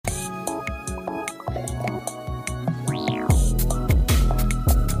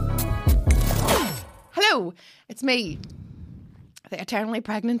Hello, it's me, the eternally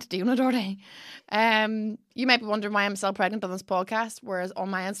pregnant Diona Doherty. You might be wondering why I'm still pregnant on this podcast, whereas on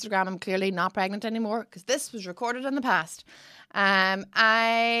my Instagram I'm clearly not pregnant anymore because this was recorded in the past. Hello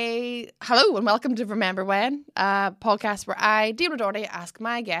and welcome to Remember When, a podcast where I, Diona Doherty, ask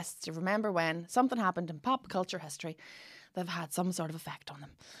my guests to remember when something happened in pop culture history that have had some sort of effect on them.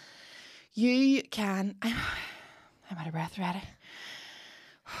 You can... I'm out of breath already.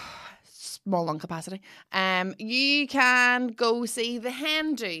 Small lung capacity. You can go see The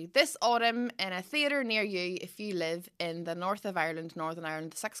Hen Do this autumn in a theatre near you if you live in the north of Ireland, Northern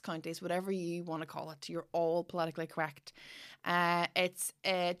Ireland, the 6 counties, whatever you want to call it. You're all politically correct. It's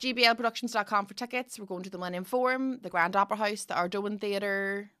gblproductions.com for tickets. We're going to the Millennium Forum, the Grand Opera House, the Ardoin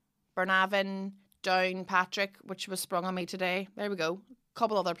Theatre, Burnavon, Downpatrick, which was sprung on me today. There we go. A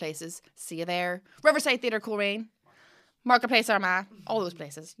couple other places. See you there. Riverside Theatre, Coleraine. Marketplace Armagh, all those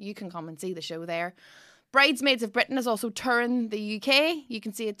places. You can come and see the show there. Bridesmaids of Britain is also touring the UK. You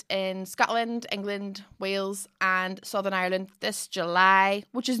can see it in Scotland, England, Wales and Southern Ireland this July,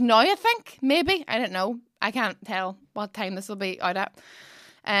 which is now, I think, maybe. I don't know. I can't tell what time this will be out at.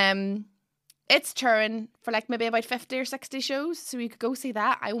 It's touring for like maybe about 50 or 60 shows, so you could go see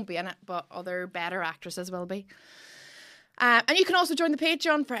that. I won't be in it, but other better actresses will be. And you can also join the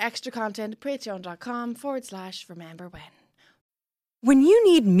Patreon for extra content at patreon.com/remember when. When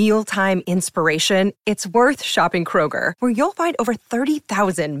you need mealtime inspiration, it's worth shopping Kroger, where you'll find over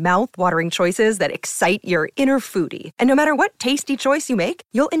 30,000 mouth-watering choices that excite your inner foodie. And no matter what tasty choice you make,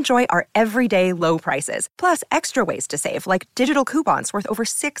 you'll enjoy our everyday low prices, plus extra ways to save, like digital coupons worth over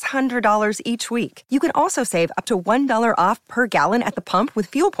 $600 each week. You can also save up to $1 off per gallon at the pump with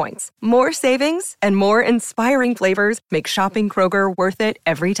fuel points. More savings and more inspiring flavors make shopping Kroger worth it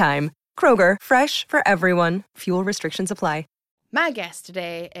every time. Kroger, fresh for everyone. Fuel restrictions apply. My guest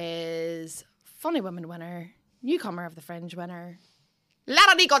today is Funny Women winner, newcomer of the Fringe winner,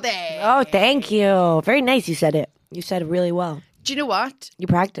 Lara Ricote. Oh, thank you. Very nice you said it. You said it really well. Do you know what? You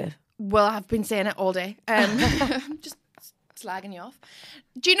practice. Well, I've been saying it all day. Just slagging you off.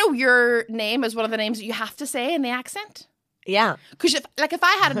 Do you know your name is one of the names that you have to say in the accent? Yeah. Because if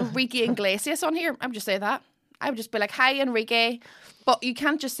I had Enrique Iglesias on here, I would just say that. I would just be like, hi, Enrique. But you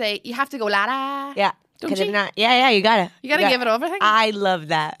can't just say, you have to go Lara. Yeah. Don't you? Yeah, you got it. You got to give it over, I think. I love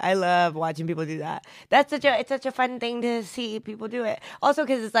that. I love watching people do that. It's such a fun thing to see people do it. Also,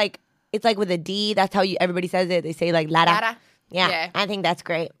 because it's like with a D. That's how everybody says it. They say like Lara. Lara. Yeah, I think that's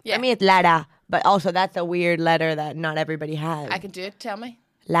great. Yeah. For me, it's Lara, but also that's a weird letter that not everybody has. I can do it. Tell me.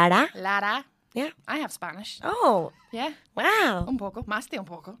 Lara. Lara. Yeah. I have Spanish. Oh. Yeah. Wow. Un poco. Más de un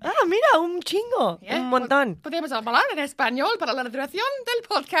poco. Ah, mira, un chingo. Yeah. Un montón. Podemos hablar en español para la duración del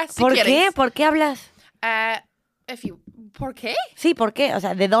podcast. ¿Por si qué? quieres. ¿Por qué hablas? ¿Por qué? Sí, ¿por qué? O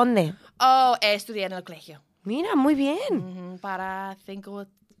sea, ¿de dónde? Oh, estudié en el colegio. Mira, muy bien. Para 5,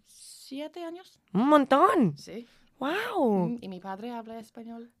 7 años. Un montón. Sí. Wow. Y mi padre habla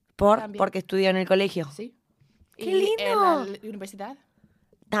español. Porque estudió en el colegio. Sí. ¡Qué y lindo! En la universidad.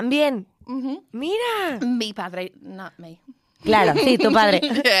 También. Mira. Mi padre, not me. Claro, sí, tu padre.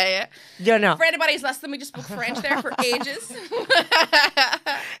 Yeah. Yo no. For anybody who's listening, we just spoke French there for ages.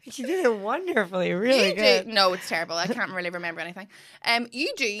 She did it wonderfully, really good. No, it's terrible. I can't really remember anything.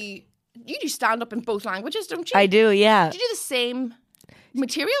 You do stand up in both languages, don't you? I do, yeah. Do you do the same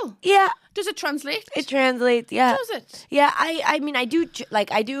material? Yeah. Does it translate? It translates, yeah. Does it? Yeah, I mean, I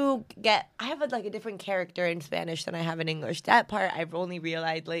have a different character in Spanish than I have in English. That part I've only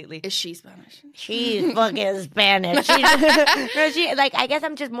realized lately. Is she Spanish? She's fucking Spanish. I guess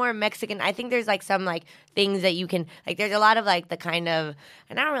I'm just more Mexican. I think there's like some like things that you can, like there's a lot of like the kind of,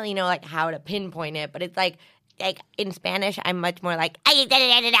 and I don't really know like how to pinpoint it, but it's like in Spanish, I'm much more like, which is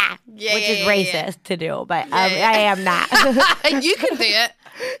racist to do, but I am not. You can do it.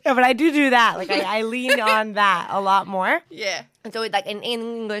 Yeah, but I do that. Like I lean on that a lot more. Yeah. And so like in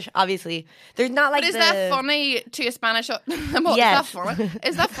English, obviously, there's not like. But is that funny to a Spanish? Yes.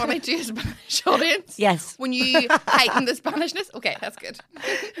 Is that funny to a Spanish audience? Yes. When you heighten the Spanishness, okay, that's good.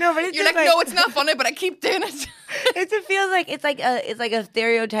 No, but it's you're just like, no, it's not funny, but I keep doing it. It feels like it's like a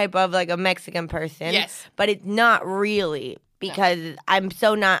stereotype of like a Mexican person. Yes. But it's not really. Because I'm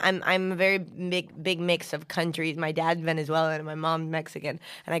a very big mix of countries. My dad's Venezuelan and my mom's Mexican,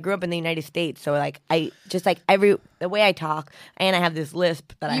 and I grew up in the United States. So like the way I talk, and I have this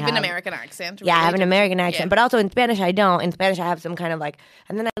lisp that I have. You have an American accent. Yeah, I have an American accent, yeah. But also in Spanish I don't. In Spanish I have some kind of like,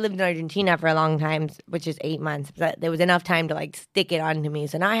 and then I lived in Argentina for a long time, which is 8 months. But there was enough time to like stick it onto me.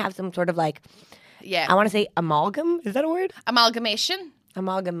 So now I have some sort of like, I want to say amalgam. Is that a word? Amalgamation.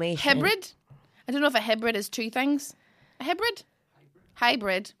 Hybrid. I don't know if a hybrid is two things. A hybrid?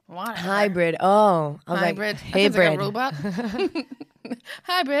 Hybrid. What? Hybrid. Oh, I was Hybrid. like, That sounds like a hybrid. robot.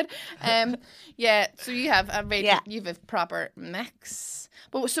 Hybrid. Yeah. So you have you have a proper mix.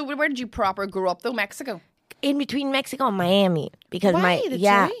 But so where did you proper grow up though? Mexico. In between Mexico and Miami, because Why, the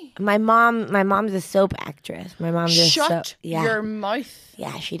two? my mom's a soap actress. My mom's a Shut your mouth.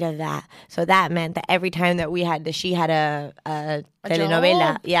 Yeah, she does that. So that meant that every time that she had a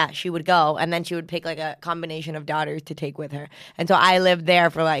telenovela, job? yeah, she would go, and then she would pick like a combination of daughters to take with her. And so I lived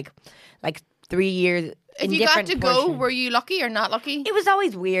there for like 3 years. If you got to go, were you lucky or not lucky? It was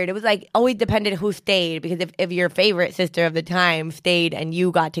always weird. It was like always depended who stayed, because if your favorite sister of the time stayed and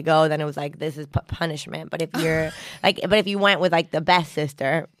you got to go, then it was like, this is punishment. But if you're if you went with like the best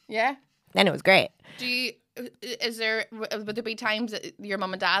sister, Yeah. then it was great. Would there be times that your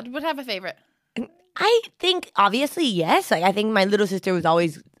mum and dad would have a favorite? I think obviously yes. Like I think my little sister was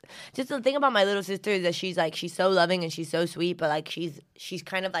always. Just the thing about my little sister is that she's so loving and she's so sweet, but like she's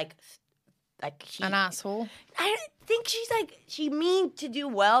kind of like she, An asshole. I think she means to do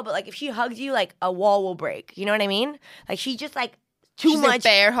well, but like if she hugs you, like a wall will break. You know what I mean? Like she just like too She's much a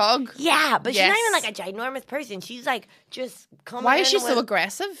bear hug. Yeah, but Yes. she's not even like a ginormous person. She's like just coming. Why is she in so with-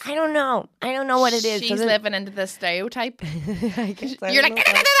 aggressive? I don't know. I don't know what it is. She's So then- living into the stereotype. I guess I You're don't like,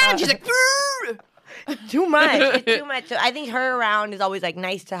 know and she's like, too much. It's too much. So I think her around is always like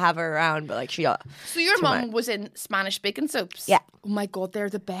nice to have her around, but like she. So your mum was in Spanish speaking soaps? Yeah. Oh my God, they're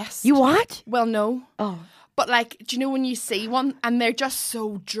the best. You what? Well, no. Oh, But like, do you know when you see one and they're just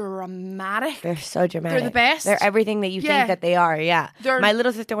so dramatic? they're so dramatic. They're the best. They're everything that you Yeah. think that they are. Yeah. They're- My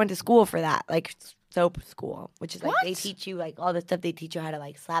little sister went to school for that, like soap school, which is like What? they teach you like all the stuff. They teach you how to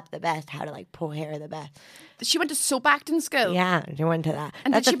like slap the best, how to like pull hair the best. She went to soap acting school. Yeah, she went to that.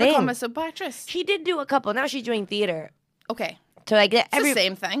 And That's did she the thing. become a soap actress? She did do a couple. Now she's doing theater. Okay. So like It's the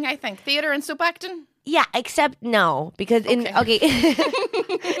same thing, I think. Theatre and soap acting? Yeah, except no, because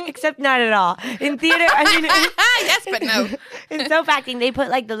except not at all. In theater, I mean, Yes, but no. in soap acting, they put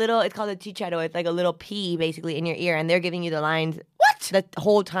like the little. It's called a chicharo. It's like a little pea, basically, in your ear, and they're giving you the lines. What? The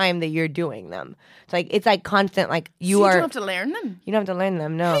whole time that you're doing them. It's like constant. Like You are. don't have to learn them. You don't have to learn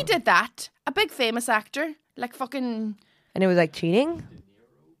them. No. Who did that? A big famous actor. Like fucking And it was like cheating.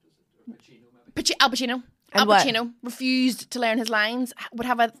 Al Pacino. Al And what? Pacino refused to learn his lines, would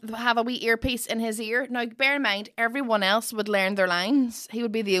have a wee earpiece in his ear. Now, bear in mind, everyone else would learn their lines. He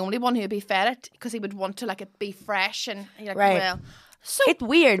would be the only one who would be fed it because he would want to like it be fresh and like, Right. well. So It's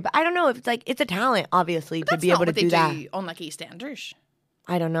weird, but I don't know if it's like it's a talent, obviously, to that's be not able to what they do that. on like EastEnders.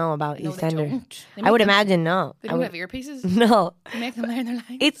 I don't know about No, they EastEnders. don't. They I would make them- imagine no. They I don't would- have earpieces. No. They make them learn their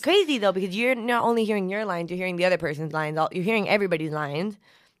lines. It's crazy though, because you're not only hearing your lines, you're hearing the other person's lines. You're hearing everybody's lines.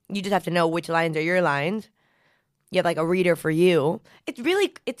 You just have to know which lines are your lines. You have like a reader for you.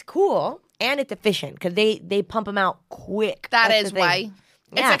 It's cool and it's efficient because they pump them out quick. That That's is the thing. why.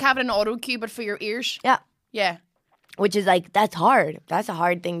 It's Yeah. like having an auto cue, but for your ears. Yeah, Yeah. which is like that's hard. That's a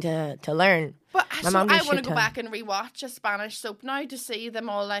hard thing to learn. But My so mom did I want to shit go ton. back and rewatch a Spanish soap now to see them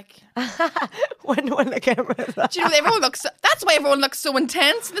all like. when the camera's up. Do you know everyone looks? That's why everyone looks so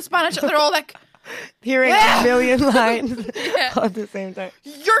intense in the Spanish. They're all like, Hearing Yeah. a million lines Yeah. at the same time.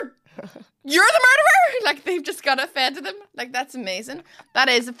 You're the murderer! Like, they've just got it fed to them. Like, that's amazing. That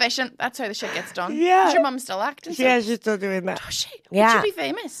is efficient. That's how the shit gets done. Yeah. Is your mum still acting? Yeah, she's still doing that. Does she? Yeah. Would she be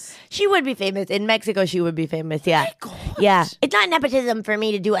famous? She would be famous. In Mexico, she would be famous, yeah. God. Yeah. It's not nepotism for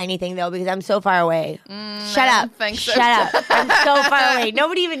me to do anything, though, because I'm so far away. Shut I up. don't think so. Shut up. I'm so far away.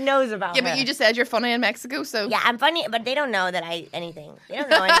 Nobody even knows about Yeah, her. but you just said you're funny in Mexico, so. Yeah, I'm funny, but they don't know that anything. They don't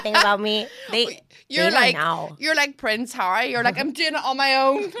know anything about me. They You're don't like know. you're like Prince Harry. You're like, I'm doing it on my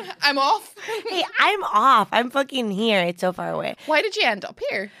own. I'm off. Hey, I'm off. I'm fucking here. It's so far away. Why did you end up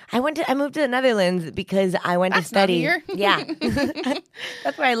here? I moved to the Netherlands because I went That's to not study. here. Yeah.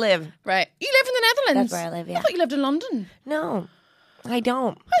 That's where I live. Right. You live in the Netherlands. That's where I live, I yeah. thought you lived in London. No, I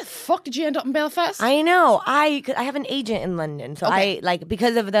don't. Why the fuck did you end up in Belfast? I know. I have an agent in London, so Okay. I like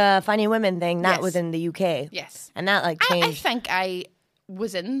because of the funny women thing. That Yes. was in the UK. Yes. and that like I changed. think I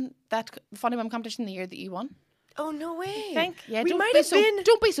was in that Funny Mum competition the year that you won. Oh no way! I think. Yeah, we don't might be have so, been.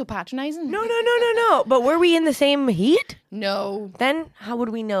 Don't be so patronising. No. But were we in the same heat? No. Then how would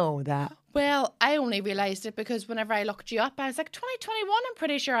we know that? Well, I only realised it because whenever I looked you up, I was like, 2021, I'm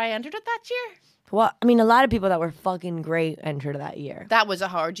pretty sure I entered it that year. Well, I mean, a lot of people that were fucking great entered that year. That was a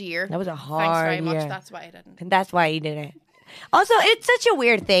hard year. That was a hard Thanks very much. year. That's why I didn't. And that's why you did it. Also, it's such a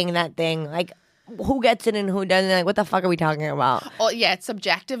weird thing, that thing. Like, who gets it and who doesn't? Like, what the fuck are we talking about? Oh, yeah, it's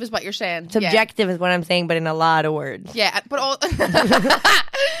subjective is what you're saying. Subjective is what I'm saying, but in a lot of words. Yeah, but all...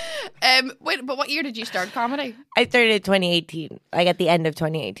 wait, but what year did you start comedy? I started in 2018, like at the end of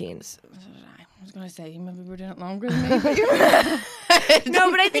 2018. was going to say, maybe we're doing it longer than me. But you were- No,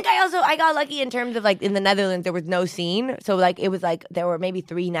 but I think I got lucky in terms of like in the Netherlands there was no scene, so like it was like there were maybe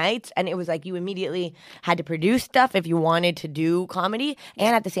 3 nights, and it was like you immediately had to produce stuff if you wanted to do comedy,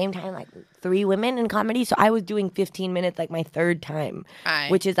 and at the same time like 3 women in comedy, so I was doing 15 minutes like my 3rd time, Aye.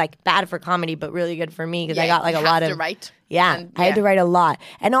 which is like bad for comedy but really good for me because I Yeah, got like you a lot have of to write. Yeah, And- I had to yeah. write a lot,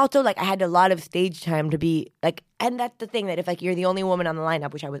 and also like I had a lot of stage time to be like, and that's the thing that if like you're the only woman on the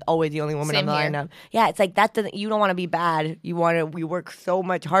lineup, which I was always the only woman Same on the here. lineup. Yeah, it's like that doesn't. You don't want to be bad. You want to. We work so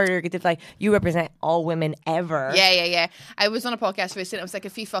much harder because it's like you represent all women ever. Yeah. I was on a podcast recently. It was like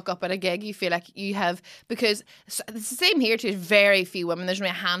if you fuck up at a gig, you feel like you have because it's the same here too. Very few women. There's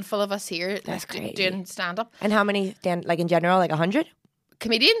only a handful of us here That's crazy. doing stand up And how many stand like in general? Like 100?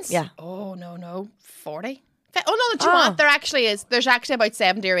 comedians. Yeah. Oh no, 40. Oh no, do you know what? There actually is. There's actually about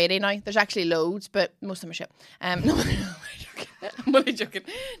 70 or 80 now. There's actually loads, but most of them are shit. No, I'm only joking.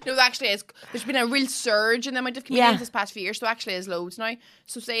 No, there actually is. There's been a real surge in the amount of comedians Yeah. this past few years. So actually is loads now.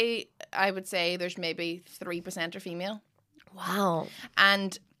 So I would say there's maybe 3% are female. Wow.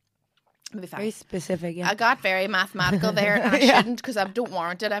 And maybe 5. Very specific. Yeah. I got very mathematical there, and I shouldn't because I don't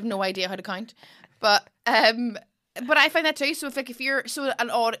warrant it. I have no idea how to count. But I find that too. So if you're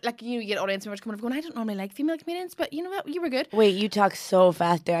like you get audience members coming up going, I don't normally like female comedians, but you know what, you were good. Wait, you talk so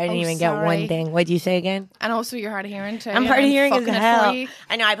fast there. I didn't even get sorry. one thing. What'd you say again? And also you're hard of hearing too. I'm and hard of hearing as fucking it for hell. you.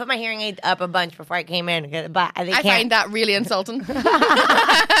 I know. I put my hearing aids up a bunch before I came in, but they I can't. find that really insulting.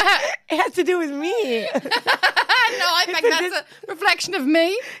 It has to do with me. No, I think that's a reflection of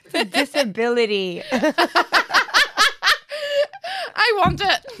me. Disability. I want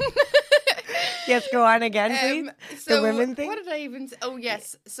it. Yes, go on again, please. The women thing. What did I even say? Oh,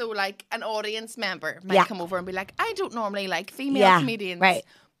 yes. So, like, an audience member might Yeah. come over and be like, I don't normally like female Yeah, comedians. right.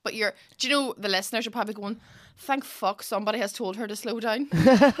 But do you know, the listeners are probably going, thank fuck somebody has told her to slow down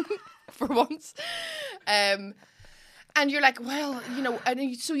for once. And you're like, well, you know,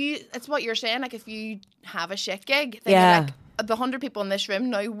 it's what you're saying. Like, if you have a shit gig, then Yeah. you're like, the 100 people in this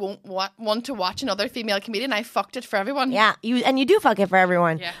room now won't want to watch another female comedian. I fucked it for everyone. Yeah, you do fuck it for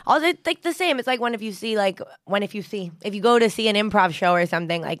everyone. Yeah. Also, it's like the same. It's like if you go to see an improv show or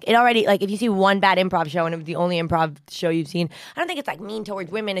something, like it already, like if you see one bad improv show and it was the only improv show you've seen, I don't think it's like mean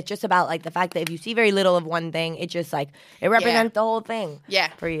towards women. It's just about like the fact that if you see very little of one thing, it just like it represents the whole thing. Yeah.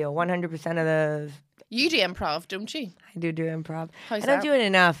 For you, 100% of the. You do improv, don't you? I do improv. How's I don't that? do it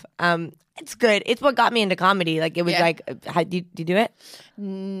enough. It's good. It's what got me into comedy. Like it was Yeah. like, how do you do it?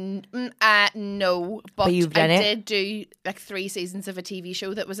 No, but you've done I it? did do like 3 seasons of a TV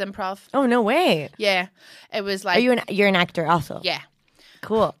show that was improv. Oh no way! Yeah, it was like. You're an actor also? Yeah.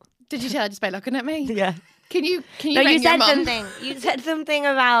 Cool. Did you tell just by looking at me? Yeah. Can you? No, ring you your said mum? something. You said something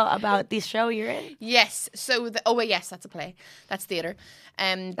about this show you're in. Yes. So yes, that's a play. That's theatre.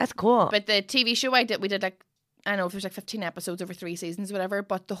 That's cool. But the TV show we did like, I don't know if there's like 15 episodes over 3 seasons or whatever.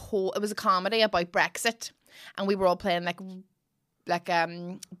 But it was a comedy about Brexit, and we were all playing like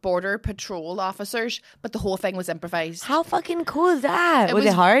border patrol officers, but the whole thing was improvised. How fucking cool is that? Was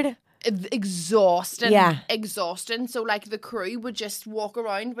was- it hard? Exhausting. Yeah. Exhausting. So like the crew would just walk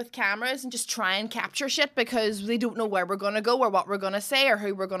around with cameras and just try and capture shit because they don't know where we're gonna go or what we're gonna say or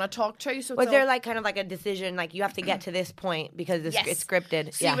who we're gonna talk to. So Was it's there all- like kind of like a decision, like you have to get to this point because Yes. it's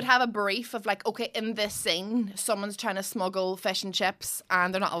scripted? So you would have a brief of like, okay, in this scene, someone's trying to smuggle fish and chips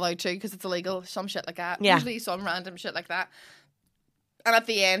and they're not allowed to because it's illegal. Some shit like that. Yeah. Usually some random shit like that. And at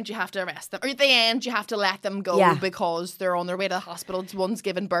the end, you have to arrest them. Or at the end, you have to let them go Yeah. because they're on their way to the hospital. One's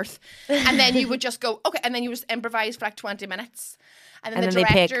giving birth. And then you would just go, okay. And then you just improvise for like 20 minutes. And then And the then they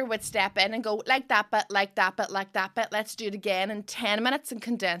pick. director would step in and go, like that bit, like that bit, like that bit. Let's do it again in 10 minutes and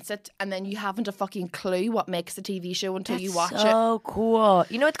condense it. And then you haven't a fucking clue what makes the TV show until you watch it. So cool.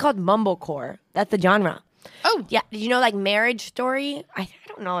 You know, it's called mumblecore. That's the genre. Oh, Yeah. Did you know like Marriage Story? I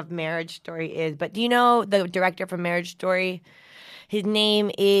don't know if Marriage Story is, but do you know the director from Marriage Story? His name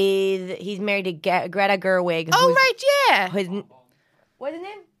is, he's married to Greta Gerwig. oh who's- right, yeah. What's his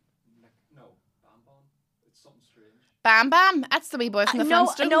name? Bam Bam. That's the wee boy from the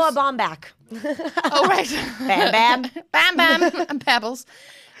Flintstones. Noah Baumbach. Oh, right. Bam Bam. Bam Bam and Pebbles.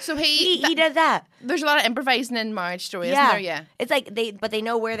 So He does that. there's a lot of improvising in Marriage Story, isn't Yeah. there? Yeah. It's like they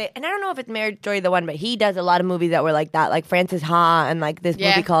know where they, and I don't know if it's Marriage Story the one, but he does a lot of movies that were like that, like Francis Ha and like this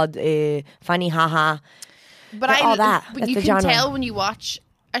Yeah. movie called Funny Ha Ha. But They're all that. but That's you the can genre. tell when you watch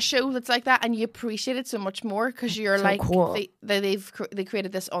a show that's like that and you appreciate it so much more because you're So like cool. they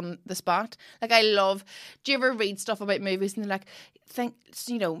created this on the spot. Like I love. Do you ever read stuff about movies and they're like, I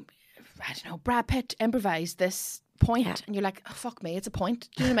don't know, Brad Pitt improvised this point. Yeah. And you're like, oh, fuck me, it's a point.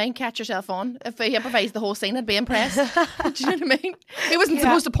 Do you know what I mean? Catch yourself on. If he improvised the whole scene, I'd be impressed. Do you know what I mean? He wasn't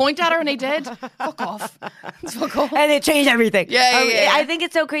supposed to point at her and he did. Fuck off. Fuck off. And it changed everything. Yeah. I think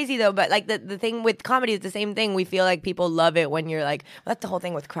it's so crazy though, but like the thing with comedy is the same thing. We feel like people love it when you're like, that's the whole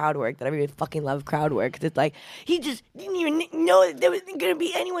thing with crowd work, that everybody fucking love crowd work. Cause it's like, he just didn't even know that there was going to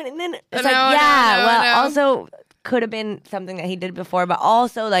be anyone. And then it's also could have been something that he did before, but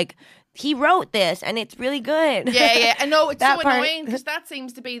also like, he wrote this and it's really good. Yeah. I know, it's so annoying because that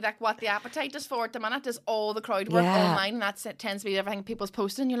seems to be like what the appetite is for at the minute, is all the crowd work online, and that tends to be everything people's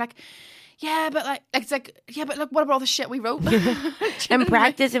posting. And you're like, yeah, but like, it's like, yeah, but look, what about all the shit we wrote? And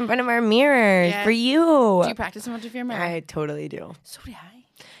practice in front of our mirrors for you. Do you practice in front of your mirror? I totally do. So do I.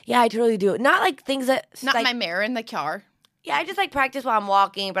 Yeah, I totally do. Not like things that... Not like, my mirror in the car. Yeah, I just like practice while I'm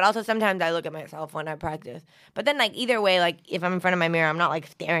walking, but also sometimes I look at myself when I practice. But then like either way, like if I'm in front of my mirror, I'm not like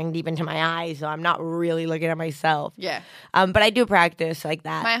staring deep into my eyes, so I'm not really looking at myself. Yeah. But I do practice like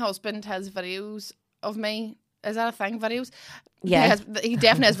that. My husband has videos of me. Is that a thing, videos? Yeah. He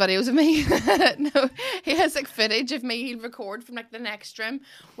definitely has videos of me. No, he has like footage of me. He'll record from like the next room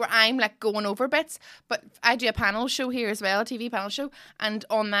where I'm like going over bits. But I do a panel show here as well, a TV panel show. And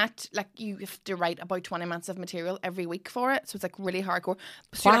on that, like you have to write about 20 minutes of material every week for it. So it's like really hardcore.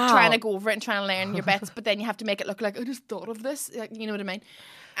 So you're like trying to go over it and trying to learn your bits, but then you have to make it look like, I just thought of this. Like, you know what I mean?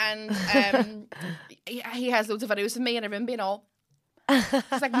 And he has loads of videos of me in a room being all,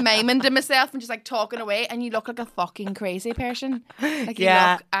 just like miming to myself and just like talking away, and you look like a fucking crazy person. Like you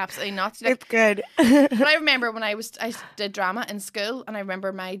look absolutely nuts. Like, it's good. But I remember when I did drama in school, and I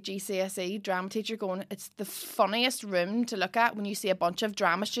remember my GCSE drama teacher going, it's the funniest room to look at when you see a bunch of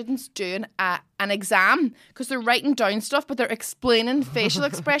drama students doing an exam, because they're writing down stuff but they're explaining facial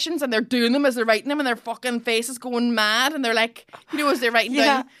expressions and they're doing them as they're writing them, and their fucking faces going mad, and they're like, you know, as they're writing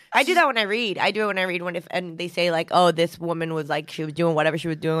down. I do that when I read. I do it when I read and they say like, oh, this woman was like, she was doing whatever she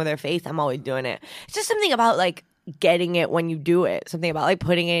was doing with her face. I'm always doing it. It's just something about like getting it when you do it. Something about like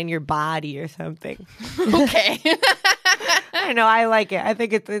putting it in your body or something. Okay. I know, I like it. I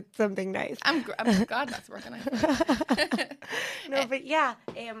think it's something nice. I'm glad that's working out. No, but yeah,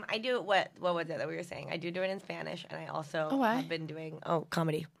 I do what was it that we were saying? I do it in Spanish, and I also have been doing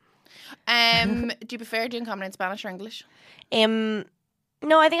comedy. Do you prefer doing comedy in Spanish or English?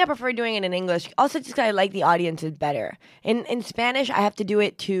 No, I think I prefer doing it in English. Also, just because I like the audiences better. In Spanish, I have to do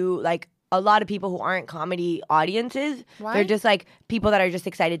it to like a lot of people who aren't comedy audiences. Why? They're just like people that are just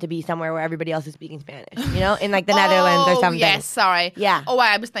excited to be somewhere where everybody else is speaking Spanish, you know, in like the Netherlands or something. Yes, sorry. Yeah. Oh,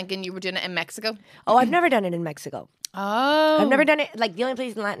 I was thinking you were doing it in Mexico. Oh, I've never done it in Mexico. Oh. I've never done it, like the only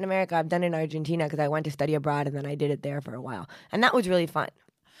place in Latin America I've done it in Argentina, because I went to study abroad and then I did it there for a while. And that was really fun.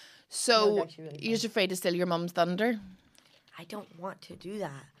 So you're just afraid to steal your mum's thunder? I don't want to do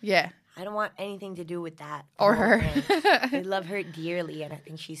that. Yeah. I don't want anything to do with that. Or her. I love her dearly, and I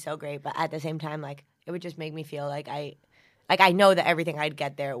think she's so great. But at the same time, like, it would just make me feel like I know that everything I'd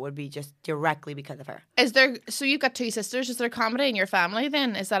get there would be just directly because of her. So you've got two sisters. Is there comedy in your family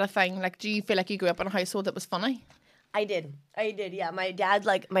then? Is that a thing? Like, do you feel like you grew up in a household that was funny? I did, yeah. My dad,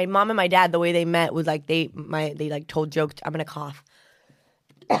 like, my mom and my dad, the way they met was like they like told jokes. I'm gonna cough.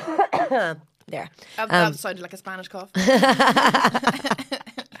 There. That sounded like a Spanish cough.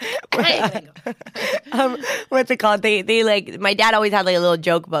 What's it called? They like, my dad always had like a little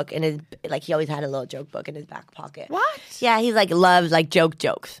joke book in his, like, he always had a little joke book in his back pocket. What? Yeah, he like loves like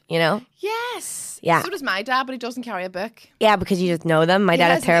jokes, you know? Yes. Yeah. So does my dad, but he doesn't carry a book. Yeah, because you just know them. My dad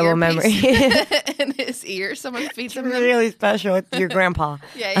has terrible memory. In his ear, someone feeds him. Really special. It's your grandpa.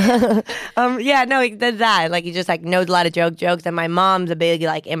 Yeah. Yeah, no, he does that. Like, he just like knows a lot of jokes. And my mom's a big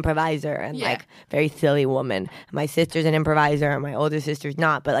like improviser and like very silly woman. My sister's an improviser and my older sister's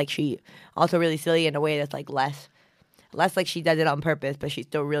not, but like she also really silly in a way that's like less like she does it on purpose, but she's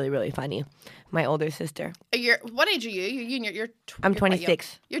still really, really funny. My older sister. What age are you? I'm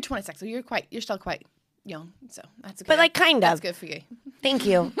 26. You're 26, so you're still quite young. So that's good. But like kind of. That's good for you. Thank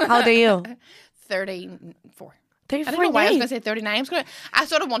you. How old are you? 34. 34. I don't know why I was going to say 39. I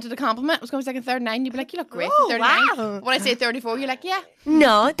sort of wanted a compliment. I was going to say 39. You'd be like, you look great for 39. Wow. When I say 34, you're like, yeah.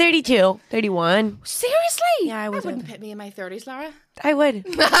 No, 32, 31. Seriously? Yeah, I wouldn't put me in my 30s, Lara. I would.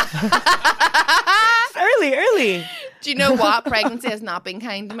 Early. Do you know what? Pregnancy has not been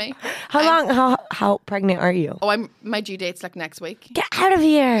kind to me. How pregnant are you? Oh, my due date's like next week. Get out of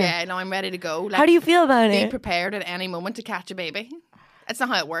here. Yeah, no, I'm ready to go. Like, how do you feel about it? Be prepared at any moment to catch a baby. That's not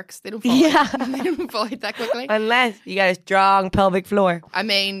how it works. They don't fall out. They don't fall out that quickly. Unless you got a strong pelvic floor. I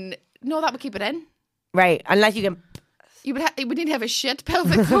mean, no, that would keep it in. Right. Unless you can... You would need to have a shit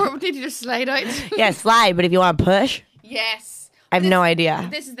pelvic floor. It would need to just slide out. Yeah, slide, but if you want to push... Yes. I have no idea.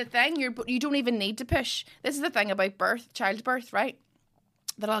 This is the thing. You don't even need to push. This is the thing about childbirth, right?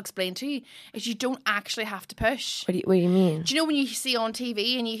 That I'll explain to you, is you don't actually have to push. What do you mean? Do you know when you see on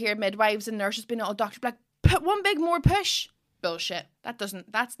TV and you hear midwives and nurses being all doctors be like, put one big more push? Bullshit.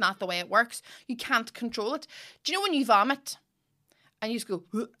 That's not the way it works. You can't control it. Do you know when you vomit and you just go,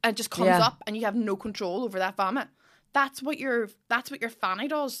 and it just comes up and you have no control over that vomit? That's what your fanny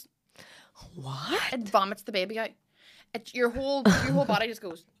does. What? It vomits the baby out. Your whole body just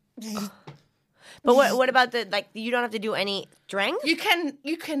goes. But what about you don't have to do any strength? You can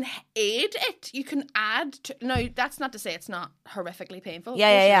aid it. You can add to. No, that's not to say it's not horrifically painful.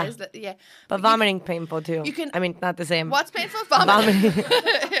 Yeah. It is, But vomiting's painful too. You can. I mean, not the same. What's painful? Vomiting.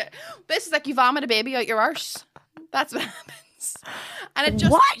 This is like you vomit a baby out your arse. That's what happens. And it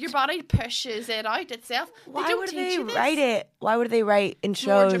just your body pushes it out itself. Why would they write it? Why would they write in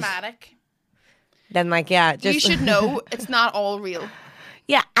shows? More dramatic. Then you should know it's not all real.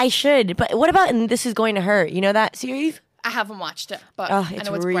 Yeah, I should. But what about And This Is Going to Hurt? You know that series? I haven't watched it, but I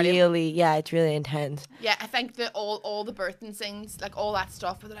know it's brilliant. It's really intense. Yeah, I think that all the birthing things, like all that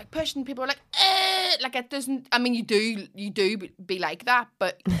stuff, where they're like pushing, people are like, like it doesn't. I mean, you do be like that,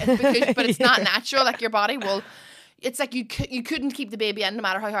 but it's not natural. Like your body will. It's like you couldn't keep the baby in no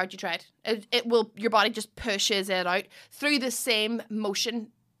matter how hard you tried. It will. Your body just pushes it out through the same motion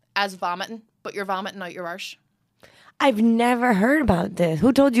as vomiting, but you're vomiting out your arse. I've never heard about this.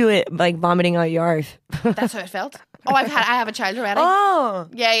 Who told you it, like vomiting out your arse? That's how it felt. Oh, I have a child already. Oh.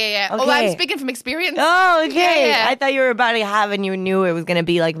 Yeah. Okay. Oh, I'm speaking from experience. Oh, okay. Yeah. I thought you were about to have and you knew it was going to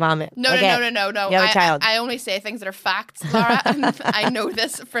be like vomit. No. You have a child. I only say things that are facts, Lara. And I know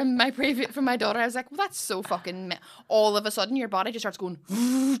this from my daughter. I was like, well, that's so fucking... All of a sudden, your body just starts going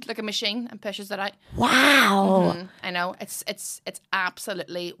like a machine and pushes it out. Wow. Mm-hmm. I know. It's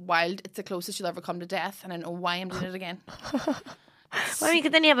absolutely wild. It's the closest you'll ever come to death. And I don't know why I'm doing it again. Well, I mean,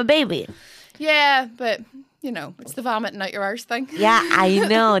 because then you have a baby. Yeah, but... You know, it's the vomiting out your arse thing. Yeah, I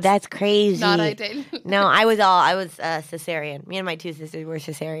know. That's crazy. Not ideal. No, I was cesarean. Me and my two sisters were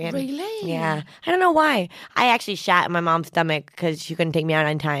cesarean. Really? Yeah. I don't know why. I actually shat in my mom's stomach because she couldn't take me out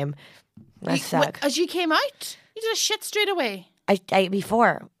on time. That sucked. As you came out, you just shit straight away.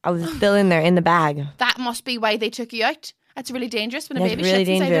 Before, I was still in there in the bag. That must be why they took you out. That's really dangerous when a baby really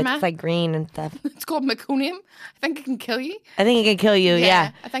shits inside their mouth. It's like green and stuff. It's called meconium. I think it can kill you. I think it can kill you,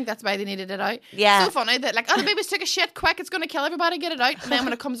 yeah. I think that's why they needed it out. Yeah. So funny that the baby's took a shit, quick, it's going to kill everybody, get it out. And then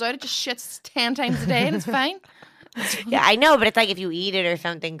when it comes out, it just shits 10 times a day and it's fine. Yeah, I know, but it's like if you eat it or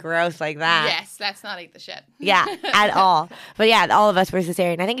something gross like that. Yes, let's not eat the shit. Yeah, at all. But yeah, all of us were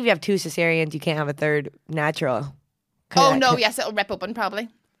cesarean. I think if you have 2 cesareans, you can't have a third natural. Oh, no, yes, it'll rip open probably.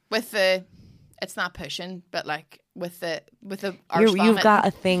 With the... It's not pushing, but with the arse vomit. You've got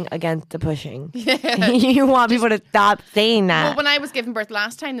a thing against the pushing. Yeah. You want people to stop saying that. Well, when I was giving birth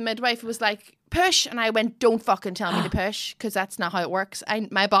last time, the midwife was like, push. And I went, don't fucking tell me to push, because that's not how it works.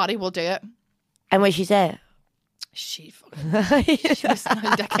 My body will do it. And what she said? She was a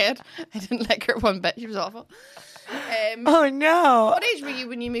dickhead. I didn't like her one bit. She was awful. Oh, no. What age were you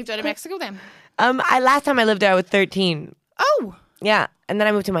when you moved out of Mexico then? Last time I lived there, I was 13. Oh. Yeah, and then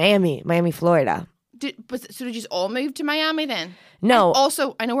I moved to Miami, Florida. Did you just all move to Miami then? No. And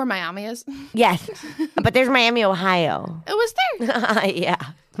also, I know where Miami is. Yes, but there's Miami, Ohio. It was there? Yeah.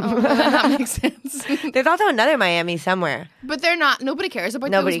 Oh, well, that makes sense. There's also another Miami somewhere. But they're not, nobody cares about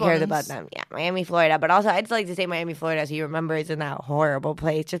Nobody those cares ones. about them. Yeah, Miami, Florida. But also, I'd like to say Miami, Florida, so you remember it's in that horrible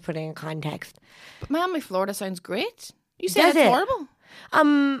place, just putting in context. But Miami, Florida sounds great. You say Does it's it? horrible?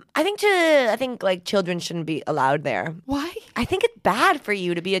 I think like children shouldn't be allowed there. Why? I think it's bad for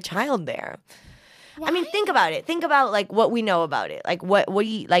you to be a child there. Why? I mean, think about it. Think about like what we know about it. Like what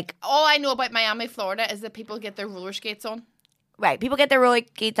you like. All I know about Miami, Florida is that people get their roller skates on. Right. People get their roller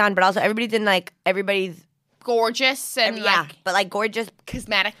skates on, but also everybody's gorgeous and but like gorgeous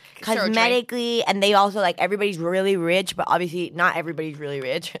cosmetically, surgery. And they also like everybody's really rich, but obviously not everybody's really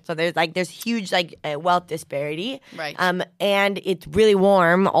rich. So there's huge wealth disparity, right? And it's really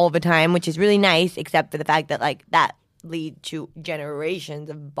warm all the time, which is really nice, except for the fact that like that lead to generations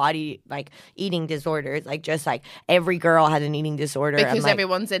of body eating disorders. Just every girl has an eating disorder because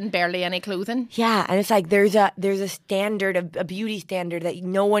everyone's in barely any clothing. Yeah, and it's there's a standard, a beauty standard that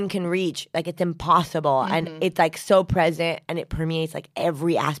no one can reach. It's impossible, and it's so present, and it permeates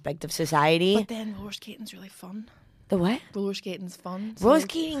every aspect of society. But then roller skating's really fun. The what? Roller skating's fun. Roller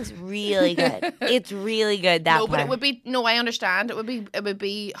skating's really good. It's really good. But it would be. No, I understand. It would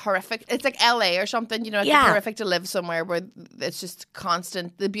be horrific. It's like LA or something. It'd be horrific to live somewhere where it's just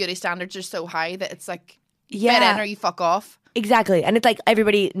constant. The beauty standards are so high that it's fit in or you fuck off. Exactly. And it's like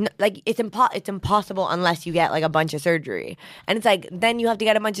everybody, like it's impossible unless you get like a bunch of surgery. And it's like, then you have to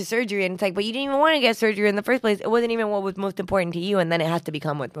get a bunch of surgery. And it's like, but you didn't even want to get surgery in the first place. It wasn't even what was most important to you. And then it has to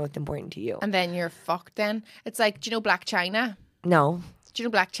become what's most important to you. And then you're fucked then. It's like, do you know Black China? No. Do you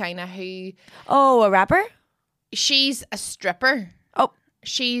know Black China who... Oh, a rapper? She's a stripper. Oh.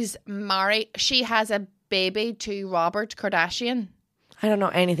 She's married. She has a baby to Robert Kardashian. I don't know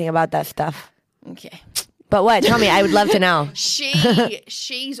anything about that stuff. Okay. But what? Tell me. I would love to know.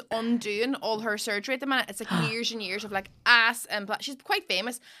 She's undoing all her surgery at the minute. It's like years and years of like ass implants. She's quite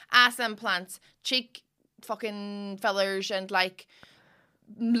famous. Ass implants, cheek fucking fillers, and like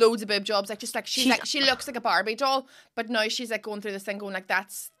loads of boob jobs. Like just like she looks like a Barbie doll. But now she's like going through this thing, going like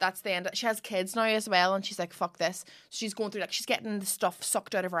that's the end. She has kids now as well, and she's like fuck this. She's going through like she's getting the stuff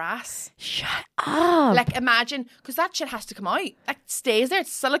sucked out of her ass. Shut up. Like imagine, because that shit has to come out. Like it stays there.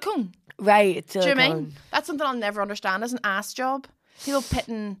 It's silicone. Right, it's silicone. Do you know what I mean? That's something I'll never understand as an ass job. People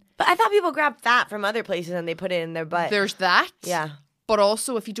pitting. But I thought people grab fat from other places and they put it in their butt. There's that. Yeah. But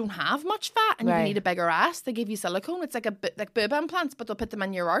also, if you don't have much fat and Right. you need a bigger ass, they give you silicone. It's like like boob implants, but they'll put them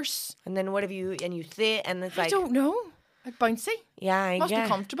in your arse. And then what if you sit and it's like... I don't know. Like bouncy. Yeah, I Must guess. be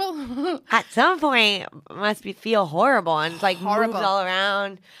comfortable. At some point, it must feel horrible and it's like Horrible. moves all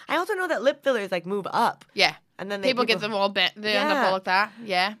around. I also know that lip fillers like move up. Yeah. And then People get them all bent. They end up all like that.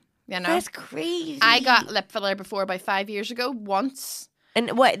 Yeah. You know. That's crazy. I got lip filler before about 5 years ago once.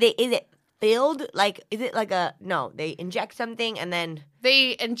 And what, is it filled? Like, is it like no, they inject something and then...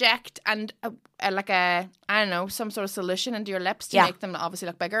 They inject and like I don't know, some sort of solution into your lips to make them obviously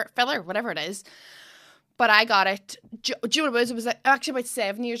look bigger. Filler, whatever it is. But I got it. Do you know what it was? It was like, actually about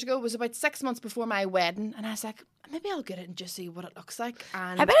 7 years ago. It was about 6 months before my wedding. And I was like, maybe I'll get it and just see what it looks like.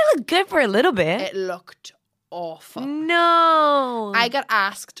 And I bet it looked good for a little bit. it looked awful. No. I got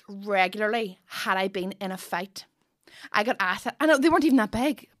asked regularly, had I been in a fight. I got asked, I know they weren't even that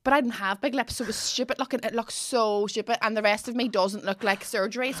big, but I didn't have big lips, so it was stupid looking. It looked so stupid, and the rest of me doesn't look like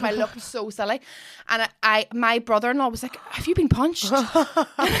surgery, so I looked so silly. And my brother-in-law was like, "Have you been punched?" And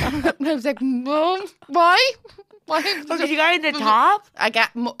I was like, "Mom, why? Why?" Because you got it in the top? I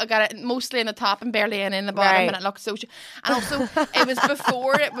got it mostly in the top and barely in the bottom, Right. and it looked so. And also, it was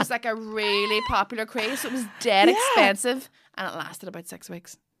before it was like a really popular craze, so it was dead expensive, and it lasted about 6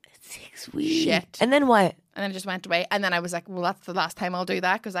 weeks. 6 weeks. Shit. And then what? And then it just went away. And then I was like, well, that's the last time I'll do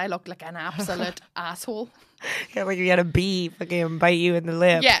that because I looked like an absolute asshole. Yeah, like you had a bee fucking bite you in the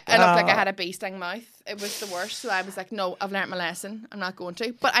lip. Yeah, I looked like I had a bee sting mouth. It was the worst. So I was like, no, I've learnt my lesson. I'm not going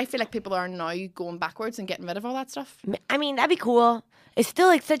to. But I feel like people are now going backwards and getting rid of all that stuff. I mean, that'd be cool. It's still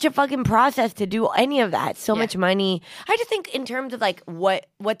like such a fucking process to do any of that. So much money. I just think in terms of like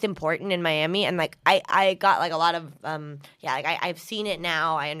what's important in Miami, and like I got like a lot of like I've seen it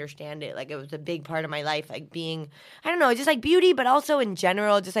now. I understand it. Like it was a big part of my life, like being, I don't know, just like beauty, but also in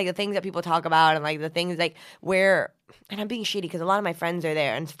general, just like the things that people talk about and like the things like where. And I'm being shitty because a lot of my friends are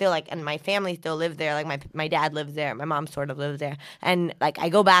there and still like, and my family still lives there. Like my dad lives there. My mom sort of lives there. And like I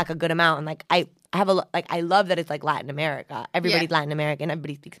go back a good amount and like I have I love that it's like Latin America. Everybody's Latin American.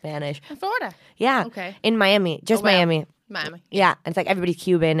 Everybody speaks Spanish. In Florida? Yeah. Okay. In Miami. Just Miami. Miami. Yeah. And it's like everybody's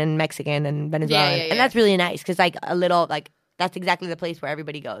Cuban and Mexican and Venezuelan. And that's really nice because like a little like that's exactly the place where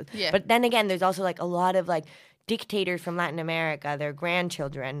everybody goes. Yeah. But then again, there's also like a lot of like dictators from Latin America, their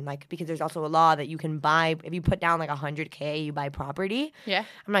grandchildren, like because there's also a law that you can buy if you put down like $100K, you buy property. Yeah.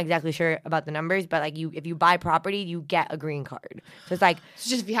 I'm not exactly sure about the numbers, but like if you buy property, you get a green card. So it's like It's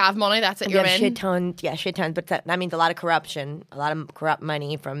just if you have money, that's it. you You're have in. shit tons. But that means a lot of corruption, a lot of corrupt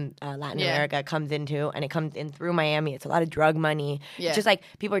money from Latin America comes into, and it comes in through Miami. It's a lot of drug money. Yeah. It's just like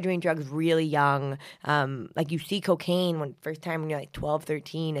people are doing drugs really young. Like you see cocaine first time when you're like 12,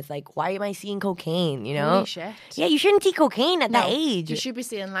 13. It's like, why am I seeing cocaine? You know? Holy shit. Yeah, you shouldn't see cocaine at that age. You should be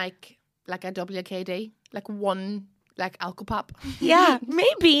seeing like a WKD, like one like Alcopop. Yeah,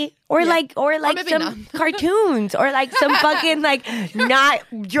 maybe. Or like maybe some not. cartoons or like some fucking like not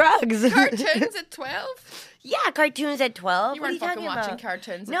drugs. Cartoons at 12? Yeah, cartoons at 12. You What are weren't you fucking talking watching about?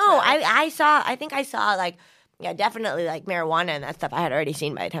 cartoons at No, 12. I think I saw like definitely like marijuana and that stuff I had already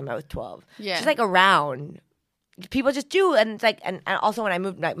seen by the time I was 12. Yeah. Just like around. People just do, and it's like, and also when I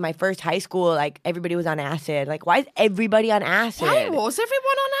moved my first high school, like everybody was on acid. Like, why is everybody on acid? Why was everyone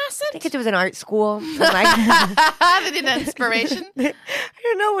on acid? Because it was an art school. And, like, They did inspiration. I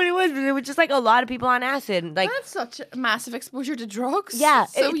don't know what it was, but it was just like a lot of people on acid. Like, That's such a massive exposure to drugs. yeah.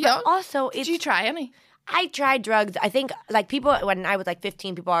 So but young. Also, Did you try any? I tried drugs. I think like people when I was like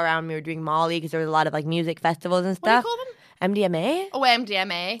 15, people around me were doing Molly because there was a lot of like music festivals and What do you stuff. call them? MDMA. Oh,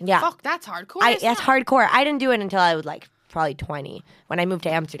 MDMA. Yeah. Fuck, that's hardcore. That's hardcore. I didn't do it until I was like probably 20 when I moved to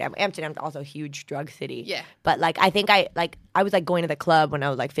Amsterdam. Amsterdam's also a huge drug city. Yeah. But like I think I was like going to the club when I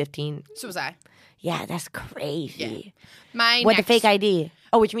was like 15. So was I. Yeah, that's crazy. My With next... the fake ID.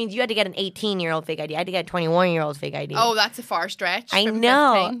 Oh, which means you had to get an 18-year-old fake ID. I had to get a 21-year-old fake ID. Oh, that's a far stretch. I from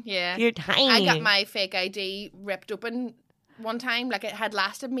know. 15. Yeah. You're tiny. I got my fake ID ripped open one time. Like, it had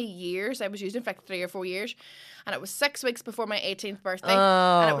lasted me years. I was using it for like 3 or 4 years. And it was 6 weeks before my 18th birthday.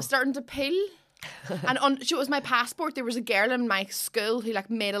 And it was starting to peel. And it was my passport. There was a girl in my school who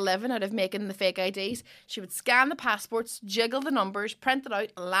like made a living out of making the fake IDs. She would scan the passports, jiggle the numbers, print it out,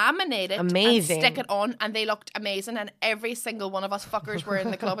 laminate it, Amazing. and stick it on, and they looked amazing. And every single one of us fuckers were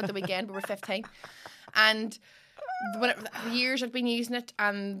in the club at the weekend. We were 15, and years I'd been using it,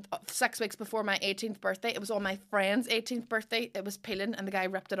 and 6 weeks before my 18th birthday, it was on my friend's 18th birthday, it was peeling, and the guy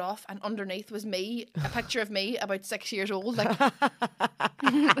ripped it off, and underneath was me, a picture of me about 6 years old, like,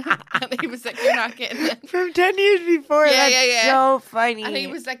 and he was like, "You're not getting it." From 10 years before. That's so funny. And he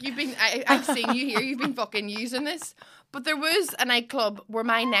was like, I've seen you here, you've been fucking using this. But there was a nightclub where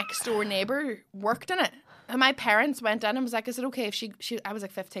my next door neighbour worked in it. And my parents went in and was like, "Is it okay if she I was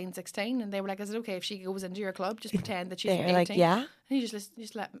like 15, 16, and they were like, "Is it okay if she goes into your club? Just pretend that she's 18. Like, yeah. And you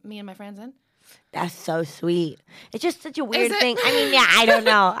just let me and my friends in. That's so sweet. It's just such a weird thing. I mean, yeah, I don't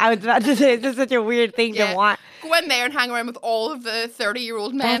know. I was about to say it's just such a weird thing to want. Go in there and hang around with all of the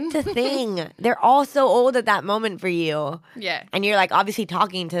 30-year-old men. That's the thing. They're all so old at that moment for you. Yeah. And you're like obviously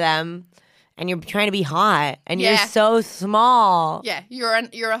talking to them. And you're trying to be hot, and you're so small. Yeah,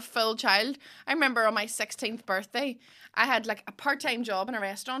 you're a full child. I remember on my 16th birthday, I had like a part-time job in a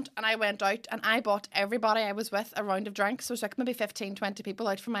restaurant, and I went out and I bought everybody I was with a round of drinks. So it was like maybe 15, 20 people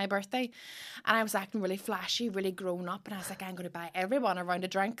out for my birthday. And I was acting really flashy, really grown up, and I was like, I'm going to buy everyone a round of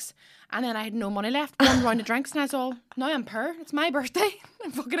drinks. And then I had no money left, one round of drinks, and I was all, now I'm poor, it's my birthday.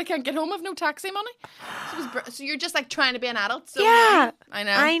 I can't get home, I've no taxi money. So you're just like trying to be an adult. So yeah, I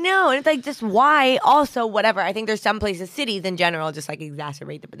know. I know. And it's like, just why? Also, whatever. I think there's some places, cities in general, just like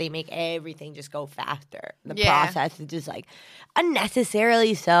exacerbate it, but they make everything just go faster. The process is just like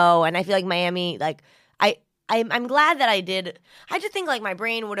unnecessarily so. And I feel like Miami, like, I'm glad that I did. I just think like my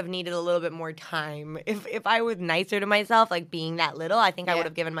brain would have needed a little bit more time. If I was nicer to myself, like being that little, I think I would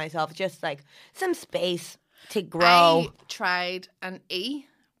have given myself just like some space to grow. I tried an E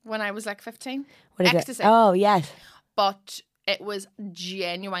when I was like 15. What is Ecstasy. it? Oh, yes. But it was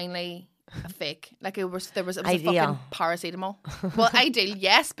genuinely fake. Like there was a Ideal. fucking paracetamol. Well, ideal,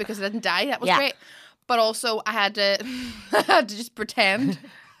 yes, because I didn't die. That was great. But also I had to just pretend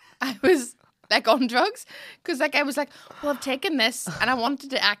I was like on drugs, because like I was like, well, I've taken this and I wanted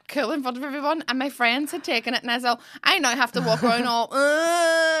to act cool in front of everyone, and my friends had taken it, and I was all, I now have to walk around all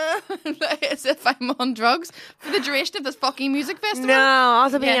as if I'm on drugs for the duration of this fucking music festival. No,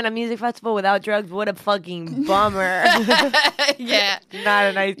 also being at a music festival without drugs, what a fucking bummer. Yeah, not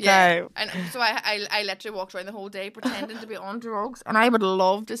a nice time. And so I literally walked around the whole day pretending to be on drugs, and I would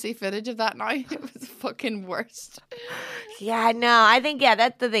love to see footage of that now. It was the fucking worst. Yeah, no, I think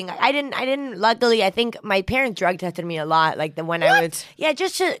that's the thing. I didn't. Luckily, I think my parents drug tested me a lot. Like when I was,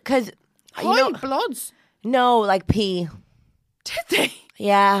 just because. How? Bloods? No, like pee. Did they?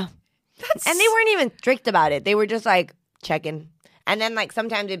 Yeah. And they weren't even strict about it. They were just like checking. And then like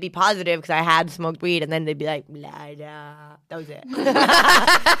sometimes it'd be positive because I had smoked weed, and then they'd be like, Lara. That was it.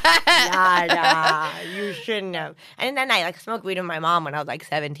 Lara, you shouldn't have. And then I like smoked weed with my mom when I was like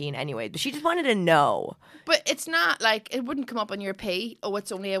 17 anyway. But she just wanted to know. But it's not like, it wouldn't come up on your pee. Oh,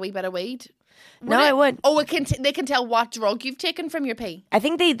 it's only a wee bit of weed. It would. Oh, they can tell what drug you've taken from your pee. I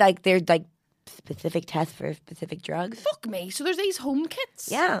think there's like specific tests for specific drugs. Fuck me. So there's these home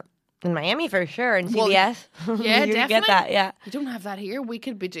kits. Yeah. In Miami for sure, and CVS. Well, yeah, you definitely. Get that, yeah. You don't have that here. We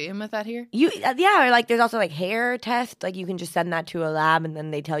could be doing with that here. Or like there's also like hair tests. Like you can just send that to a lab, and then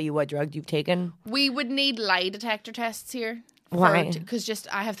they tell you what drugs you've taken. We would need lie detector tests here. Why? Because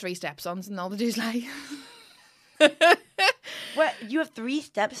I have 3 stepsons, and all they do is lie. What? You have 3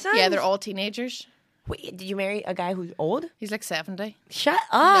 stepsons? Yeah, they're all teenagers. Wait, did you marry a guy who's old? He's like 70. Shut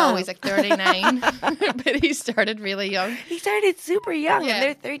up. No, he's like 39. But he started really young. He started super young, Yeah. and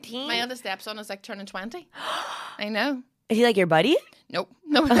they're 13. My eldest stepson is like turning 20. I know. Is he like your buddy? Nope.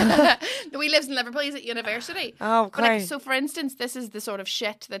 No. No, he lives in Liverpool. He's at university. Oh, of But like, course. so for instance, this is the sort of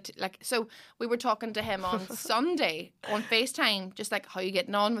shit that like, so we were talking to him on Sunday on FaceTime, just like, how you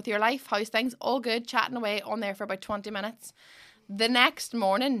getting on with your life? How's things? All good, chatting away on there for about 20 minutes. The next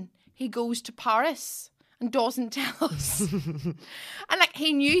morning, he goes to Paris and doesn't tell us. And like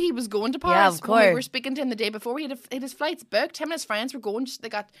he knew he was going to Paris. Yeah, of when we course. were speaking to him the day before. He had his flights booked. Him and his friends were going. They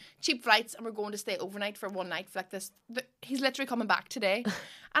got cheap flights and we're going to stay overnight for one night for like this. He's literally coming back today.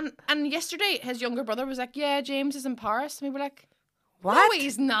 And yesterday his younger brother was like, yeah, James is in Paris. And we were like, What? no,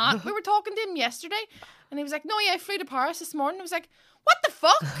 he's not. We were talking to him yesterday and he was like, no, yeah, I flew to Paris this morning. I was like, what the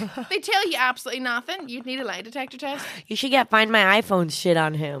fuck? They tell you absolutely nothing. You'd need a lie detector test. You should get Find My iPhone shit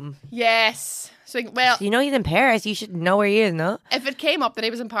on him. Yes. So, well, You know he's in Paris. You should know where he is, no? if it came up that he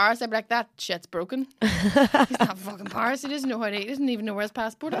was in Paris, I'd be like, that shit's broken. He's not fucking Paris. He doesn't know he doesn't even know where his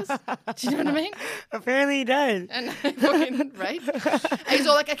passport is. Do you know what I mean? Apparently he does. And fucking, right? He's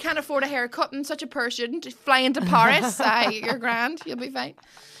all like, I can't afford a haircut and such a poor student. Flying to Paris. You're grand. You'll be fine.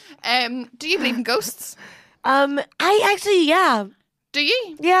 Do you believe in ghosts? I actually, yeah. Do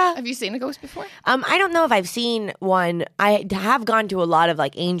you? Yeah. Have you seen a ghost before? I don't know if I've seen one. I have gone to a lot of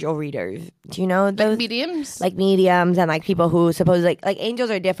like angel readers. Do you know those? Mediums? Like mediums and like people who suppose like angels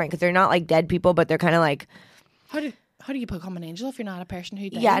are different because they're not like dead people, but they're kind of like. How do you become an angel if you're not a person who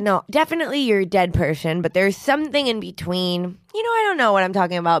died? Yeah, no, definitely you're a dead person, but there's something in between. You know, I don't know what I'm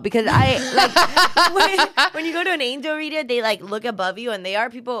talking about because I like when you go to an angel reader, they like look above you and they are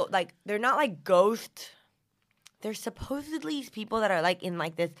people like they're not like ghosts. They're supposedly people that are like in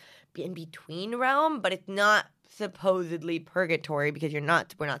like this in between realm, but it's not supposedly purgatory because we're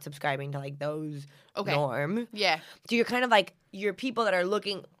not subscribing to like those norm. Yeah. So you're kind of like you're people that are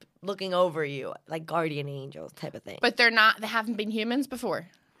looking over you, like guardian angels type of thing. But they haven't been humans before.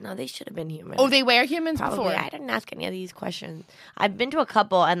 No, they should have been human. Oh, they were humans Probably. before? I didn't ask any of these questions. I've been to a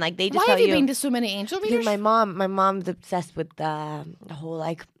couple and like they just Why tell have you been to so many angel because readers? my mom's obsessed with the whole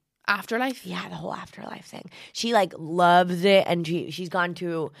like Afterlife? the whole afterlife thing. She like loves it, and she's gone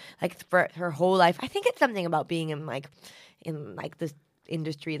to like for her whole life. I think it's something about being in this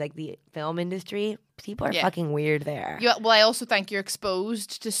industry, like the film industry. People are fucking weird there. Yeah, well, I also think you're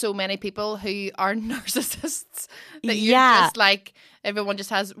exposed to so many people who are narcissists that you're Yeah. just like everyone just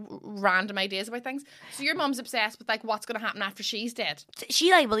has random ideas about things. So your mom's obsessed with like what's going to happen after she's dead.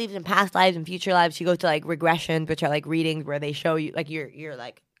 She like believes in past lives and future lives. She goes to like regressions, which are like readings where they show you like you're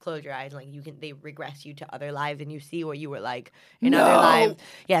like close your eyes and like they regress you to other lives and you see what you were like in other lives.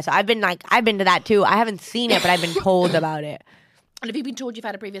 Yeah, so I've been to that too. I haven't seen it, but I've been told about it. And have you been told you've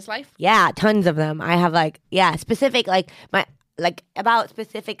had a previous life? Yeah, tons of them. I have specific about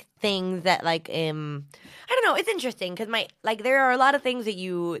specific things that I don't know. It's interesting because there are a lot of things that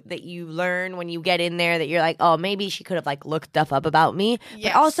you learn when you get in there that you're like, oh, maybe she could have like looked stuff up about me.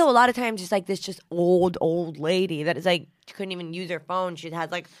 Yes. But also a lot of times it's like this just old lady that is like she couldn't even use her phone. She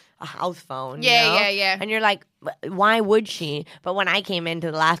has like a house phone. Yeah. And you're like, why would she? But when I came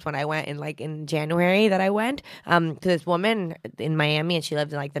into the last one, I went in January that I went to this woman in Miami, and she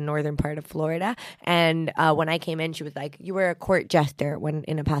lived in like the northern part of Florida. And when I came in, she was like, you were a court jester when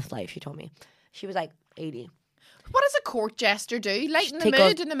in a past life. She told me she was like 80. What does a court jester do? Lighten the Take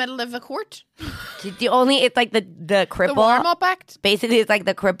mood in the middle of a court? It's like the cripple. The warm-up act? Basically, it's like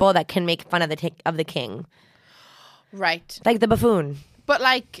the cripple that can make fun of the king, Right. like the buffoon. But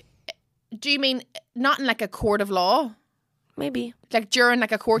like, do you mean not in like a court of law? Maybe. Like during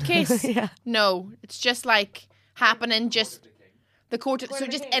like a court case? Yeah. No, it's just like happening just the court. So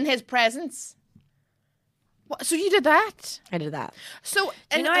just in his presence. What, so you did that? I did that. So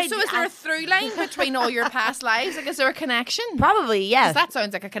and know, so is there a through line between all your past lives? Like, is there a connection? Probably, yes. 'Cause that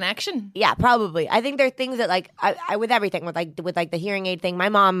sounds like a connection. Yeah, probably. I think there are things that like I with everything with the hearing aid thing. My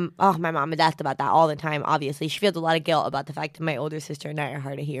mom is asked about that all the time. Obviously, she feels a lot of guilt about the fact that my older sister and I are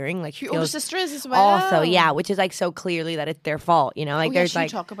hard of hearing. Like she Your older feels sister is as well. also, yeah, which is like so clearly that it's their fault. You know, like Oh, there's yeah,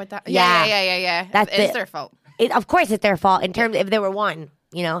 like talk about that. Yeah. Yeah. That's It's it. their fault. Of course it's their fault in terms if there were one.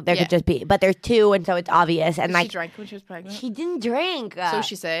 You know, there Yeah. could just be, but there's two, and so it's obvious. And She like drank when she was pregnant. she didn't drink. So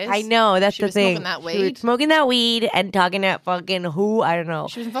she says. I know that's She the was thing. smoking that She was weed. smoking that weed and talking to fucking who I don't know.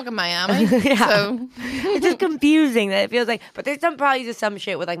 She was in fucking Miami. Yeah. So It's just confusing that it feels like. But there's probably just some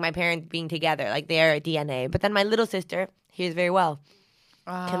shit with like my parents being together, like their DNA. But then my little sister hears very well.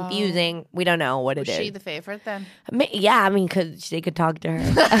 Confusing. We don't know what it was is. she the favorite then? Yeah, I mean, because they could talk to her.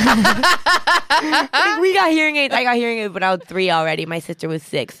 Like, we got hearing aids. I got hearing aids when I was 3 already. My sister was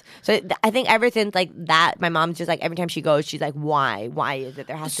 6. So I think ever since like that, my mom's just like every time she goes, she's like, "Why? Why is it?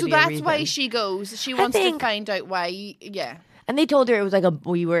 There has to So be a that's reason." why she goes. She wants to think- find out why. Yeah. And they told her it was like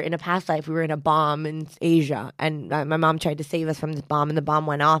we were in a past life. We were in a bomb in Asia, and my mom tried to save us from this bomb, and the bomb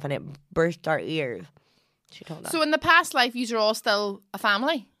went off, and it burst our ears. She told us. So in the past life, you're all still a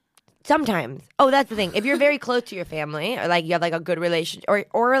family. Sometimes. Oh, that's the thing. If you're very close to your family, or like you have like a good relationship,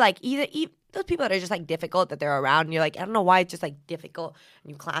 or like either those people that are just like difficult that they're around. And you're like, I don't know why it's just like difficult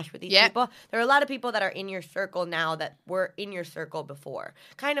and you clash with these people. There are a lot of people that are in your circle now that were in your circle before.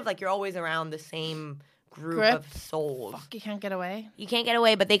 Kind of like you're always around the same group of souls. Fuck, you can't get away. You can't get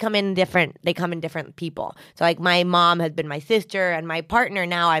away, but they come in different people. So like my mom has been my sister, and my partner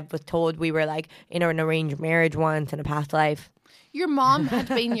now, I was told we were like in an arranged marriage once in a past life. Your mom had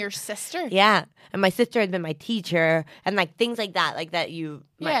been your sister? Yeah. And my sister had been my teacher, and like things like that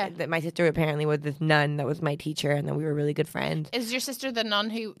that my sister apparently was this nun that was my teacher, and then we were really good friends. Is your sister the nun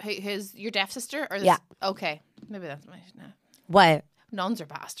who's your deaf sister? Or yeah. Okay. Maybe that's my... No. What? Nuns are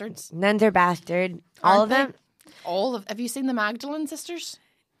bastards. Nuns are bastard. All of them? All of... Have you seen the Magdalene sisters?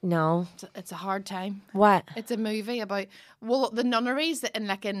 No. It's a hard time. What? It's a movie about... Well, the nunneries that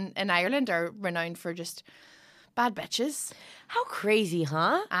in Ireland are renowned for just bad bitches. How crazy,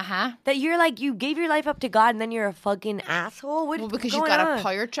 huh? Uh-huh. That you're like, you gave your life up to God and then you're a fucking asshole? Well, because you've got a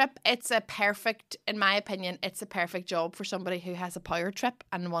power trip. It's a perfect, in my opinion, it's a perfect job for somebody who has a power trip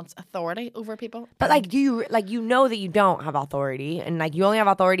and wants authority over people. But like, do you, like, you know that you don't have authority, and like you only have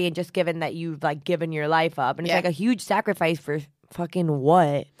authority and just given that you've like given your life up, and it's like a huge sacrifice for fucking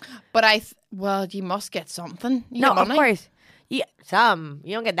what? But well, you must get something. You no, get money. Of course. Yeah, some.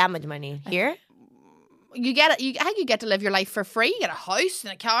 You don't get that much money here. You get it. How you get to live your life for free? You get a house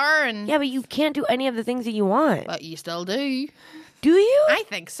and a car, and yeah, but you can't do any of the things that you want. But you still do. Do you? I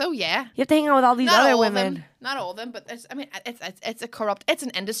think so. Yeah. You have to hang out with all these other women. Not all of them, but it's a corrupt. It's an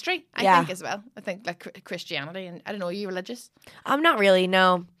industry. I think as well. I think like Christianity, and I don't know. Are you religious? I'm not really.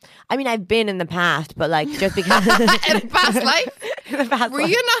 No. I mean, I've been in the past, but like just because in a past life. In the past Were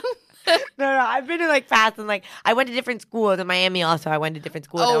life. you not? No, I've been in like past, and like I went to different schools in Miami. Also, I went to different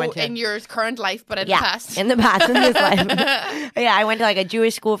schools. Oh, I went to, in your current life, but in the past. In the past, in this life. Yeah, I went to like a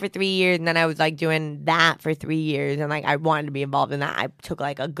Jewish school for 3 years, and then I was like doing that for 3 years, and like I wanted to be involved in that. I took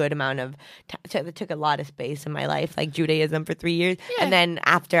like a good amount of, it took a lot of space in my life, like Judaism for 3 years, and then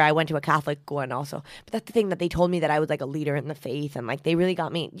after I went to a Catholic school, and also, but that's the thing that they told me that I was like a leader in the faith, and like they really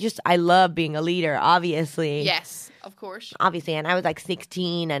got me. Just I love being a leader, obviously. Yes. Of course. Obviously. And I was like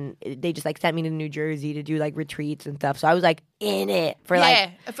 16, and they just like sent me to New Jersey to do like retreats and stuff. So I was like in it for like.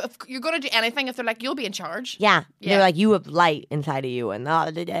 If you're going to do anything, if they're like, you'll be in charge. Yeah. They're like, you have light inside of you. And I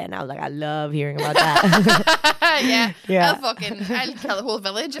was like, I love hearing about that. Yeah. I'll kill the whole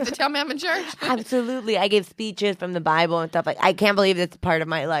village if they tell me I'm in charge. Absolutely. I gave speeches from the Bible and stuff. Like, I can't believe that's part of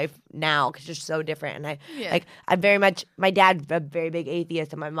my life now because it's so different. And I very much, my dad's a very big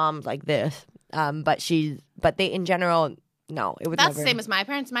atheist, and my mom's like this. But they in general, no, it was That's never. the same as my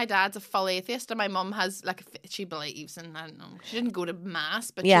parents. My dad's a full atheist, and my mum has like she believes in, I don't know, she didn't go to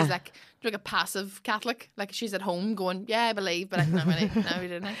mass, but she's like a passive Catholic. Like she's at home going, yeah, I believe, but not really. No, we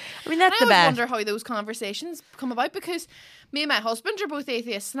didn't. I mean, that's the best. I always wonder how those conversations come about, because me and my husband are both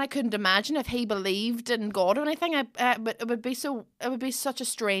atheists, and I couldn't imagine if he believed in God or anything. But it would be such a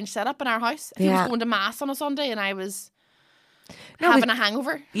strange setup in our house if he was going to mass on a Sunday and I was having a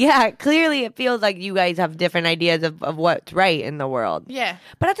hangover. Yeah, clearly it feels like you guys have different ideas of what's right in the world. Yeah.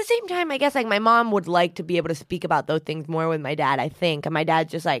 But at the same time, I guess like my mom would like to be able to speak about those things more with my dad, I think. And my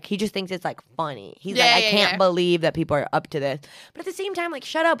dad's just like, he just thinks it's like funny. He's like, I can't believe that people are up to this. But at the same time, like,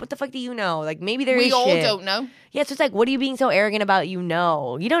 shut up. What the fuck do you know? Like, maybe there is shit. We all don't know. Yeah, it's just like, what are you being so arrogant about? You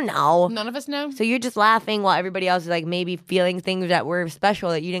know. You don't know. None of us know. So you're just laughing while everybody else is like maybe feeling things that were special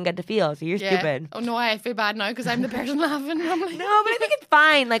that you didn't get to feel. So you're stupid. Oh no, I feel bad now because I'm the person laughing. I'm like, no, but I think it's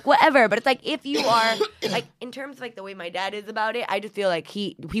fine. Like whatever. But it's like if you are like in terms of like the way my dad is about it, I just feel like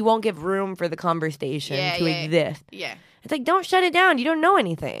he won't give room for the conversation to exist. Yeah. It's like don't shut it down. You don't know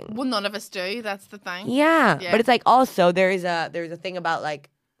anything. Well, none of us do. That's the thing. Yeah. But it's like also there's a thing about like.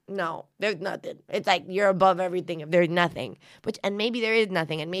 No, there's nothing. It's like you're above everything if there's nothing. And maybe there is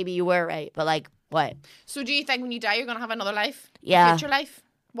nothing, and maybe you were right, but like what? So do you think when you die you're gonna have another life? Yeah. A future life?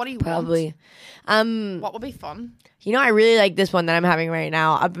 What do you want? What would be fun? You know, I really like this one that I'm having right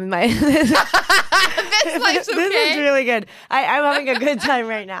now. Up in my this life's okay. This is really good. I'm having a good time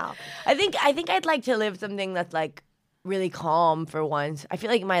right now. I think I'd like to live something that's like really calm for once. I feel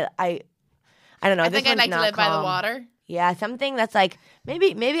like I don't know. I think I'd like to live by the water. Yeah, something that's like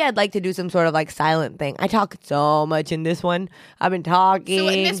maybe I'd like to do some sort of like silent thing. I talk so much in this one. I've been talking. So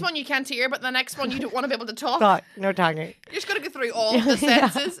in this one you can't hear, but the next one you don't want to be able to talk. No talking. You're just gonna go through all of the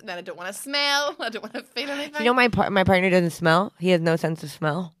senses, and then I don't want to smell. I don't want to feel anything. You know, my partner doesn't smell. He has no sense of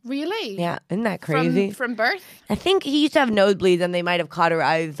smell. Really? Yeah, isn't that crazy? From birth? I think he used to have nosebleeds, and they might have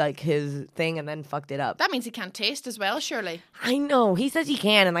cauterized like his thing and then fucked it up. That means he can't taste as well, surely. I know. He says he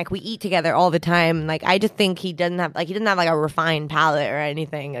can, and like we eat together all the time. Like I just think he doesn't have like a refined palate or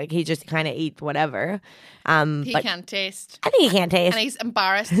anything. Like he just kind of eats whatever. He But can't taste. I think he can't taste. And he's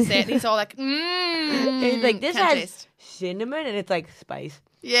embarrassed to say it. He's all like, He's like, this can't has taste. cinnamon and it's like spice.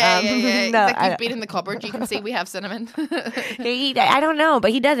 Yeah, yeah. No, It's like you've been in the cupboard. You can see we have cinnamon. I don't know,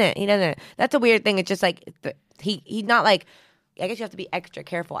 but he doesn't. That's a weird thing. It's just like he's not like. I guess you have to be extra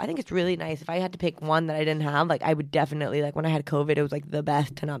careful. I think it's really nice. If I had to pick one that I didn't have, like I would definitely like when I had COVID. It was like the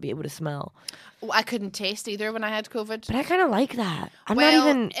best to not be able to smell. Oh, I couldn't taste either when I had COVID. But I kind of like that. I'm well,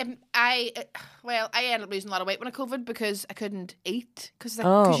 not even. I ended up losing a lot of weight when I COVID because I couldn't eat. Because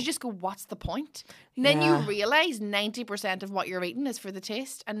you just go, what's the point? And then you realise 90% of what you're eating is for the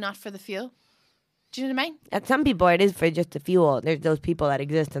taste and not for the fuel. Do you know what I mean? At some people, it is for just the fuel. There's those people that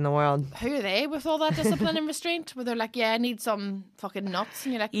exist in the world. Who are they with all that discipline and restraint? Where they're like, yeah, I need some fucking nuts.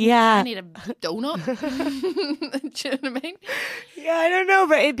 And you're like, yeah, I need a donut. Do you know what I mean? Yeah, I don't know,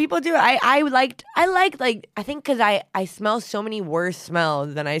 but people do. I think because I smell so many worse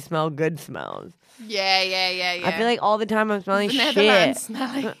smells than I smell good smells. Yeah. I feel like all the time I'm smelling shit.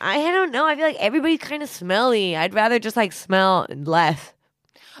 Smelly. I don't know. I feel like everybody's kind of smelly. I'd rather just like smell less.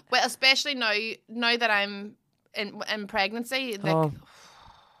 Well, especially now that I'm in pregnancy, like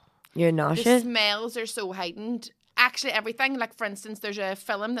you're nauseous. The smells are so heightened. Actually, everything. Like for instance, there's a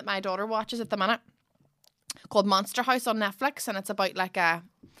film that my daughter watches at the minute called Monster House on Netflix, and it's about like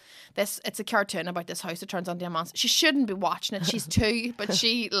it's a cartoon about this house that turns into a monster. She shouldn't be watching it. She's 2, but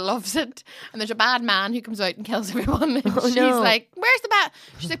she loves it. And there's a bad man who comes out and kills everyone. And she's like, "Where's the bad?"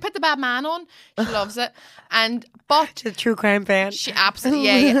 She's like, "Put the bad man on." She loves it. But she's a true crime fan. She absolutely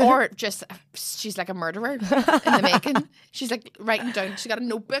yeah. Or just she's like a murderer in the making. She's like writing down. She's got a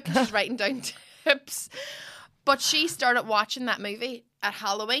notebook and she's writing down tips. But she started watching that movie at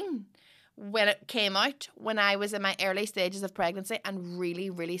Halloween. When it came out, when I was in my early stages of pregnancy and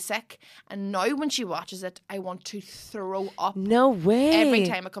really, really sick. And now when she watches it, I want to throw up. No way. Every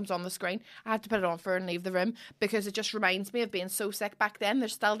time it comes on the screen. I have to put it on for her and leave the room because it just reminds me of being so sick back then.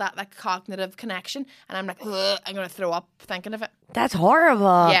 There's still that like cognitive connection. And I'm like, I'm going to throw up thinking of it. That's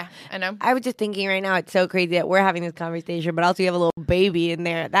horrible. Yeah, I know. I was just thinking right now, it's so crazy that we're having this conversation, but also you have a little baby in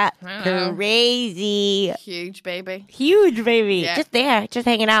there. That's crazy. Huge baby. Huge baby. Yeah. Just there, just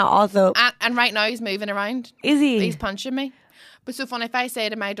hanging out also. And right now he's moving around. Is he? He's punching me. But so funny if I say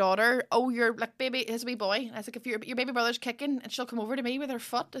to my daughter, "Oh, you're like baby, his wee boy." And I was like, "If your baby brother's kicking," and she'll come over to me with her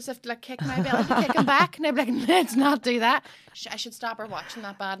foot as if to like kick my belly to kick him back, and I'd be like, "Let's not do that." I should stop her watching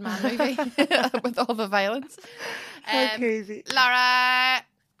that bad man movie with all the violence. Crazy, Lara.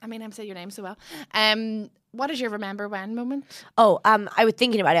 I mean, I'm saying your name so well. What is your remember when moment? Oh, I was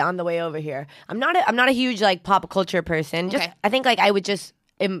thinking about it on the way over here. I'm not a huge like pop culture person. Just I think like I would just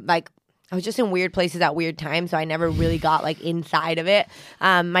I was just in weird places at weird times, so I never really got like inside of it.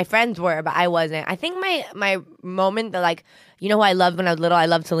 My friends were, but I wasn't. I think my moment that like, you know who I loved when I was little? I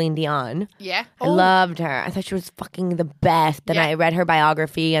loved Celine Dion. Yeah. I loved her. I thought she was fucking the best. And I read her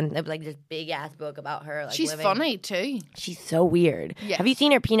biography, and it was like this big ass book about her. Like, she's funny too. She's so weird. Yeah. Have you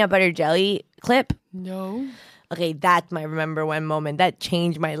seen her peanut butter jelly clip? No. Okay, that's my remember when moment. That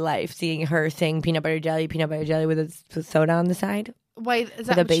changed my life, seeing her sing peanut butter jelly with a soda on the side. Wait, is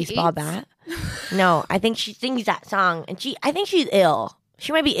that with a baseball bat? No, I think she sings that song, and I think she's ill.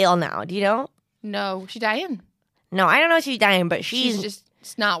 She might be ill now. Do you know? No, she's dying. No, I don't know if she's dying, but she's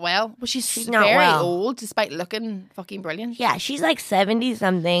just not well. Well, she's not very well. old, despite looking fucking brilliant. Yeah, she's like 70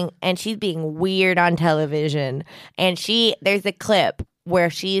 something, and she's being weird on television. And there's a clip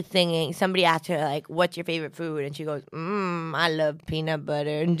where she's singing. Somebody asked her like, "What's your favorite food?" And she goes, "I love peanut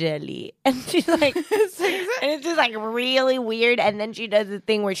butter and jelly." And she's like, and it's just like really weird. And then she does the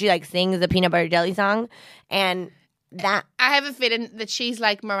thing where she like sings the peanut butter jelly song, and that I have a feeling that she's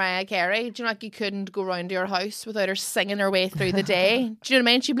like Mariah Carey. Do you know, like you couldn't go round to your house without her singing her way through the day? Do you know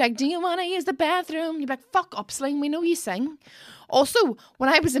what I mean? She'd be like, "Do you want to use the bathroom?" You'd be like, "Fuck up, Celine. We know you sing." Also, when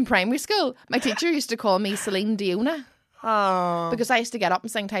I was in primary school, my teacher used to call me Celine Diona. Oh. Because I used to get up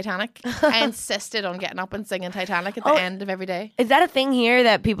and sing Titanic. I insisted on getting up and singing Titanic at the end of every day. Is that a thing here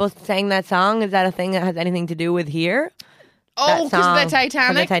that people sang that song? Is that a thing that has anything to do with here? Oh, because of the Titanic?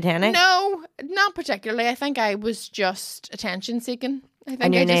 From the Titanic? No, not particularly. I think I was just attention seeking. I think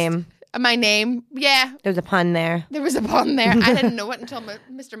And your name? My name, yeah. There's a pun there. There was a pun there. I didn't know it until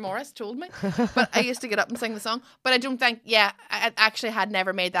Mr. Morris told me. But I used to get up and sing the song. But I don't think, I actually had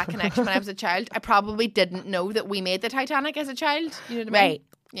never made that connection when I was a child. I probably didn't know that we made the Titanic as a child. You know what I mean? Right.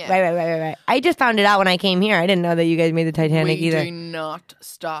 Yeah. Right. I just found it out when I came here. I didn't know that you guys made the Titanic either. We do not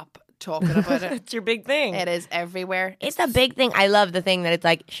stop talking about it. It's your big thing. It is everywhere. It's a big thing. I love the thing that it's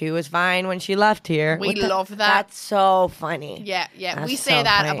like, she was fine when she left here. We love that. That's so funny. Yeah. That's We say so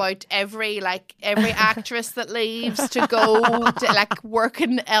that funny. about every actress that leaves to go to like work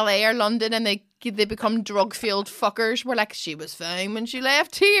in LA or London, and they become drug-fueled fuckers. We're like, she was fine when she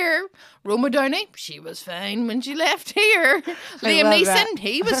left here. Roma Downey, she was fine when she left here. Liam love Neeson, that.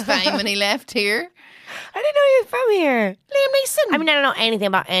 he was fine when he left here. I didn't know you were from here. Liam Neeson. I mean, I don't know anything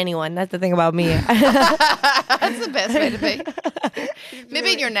about anyone. That's the thing about me. That's the best way to be.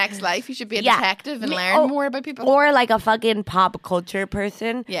 Maybe in your next life, you should be a detective and learn more about people. Or like a fucking pop culture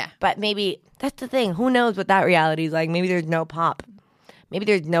person. Yeah. But maybe, that's the thing. Who knows what that reality is like? Maybe there's no pop. Maybe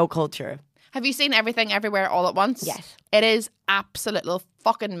there's no culture. Have you seen Everything Everywhere All at Once? Yes. It is absolutely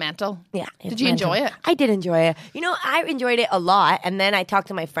fucking mental. Yeah. Did you enjoy it? I did enjoy it. You know, I enjoyed it a lot. And then I talked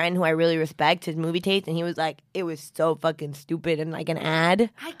to my friend who I really respect, his movie taste, and he was like, it was so fucking stupid and like an ad.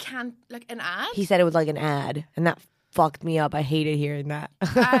 I can't, like an ad? He said it was like an ad. And that fucked me up. I hated hearing that.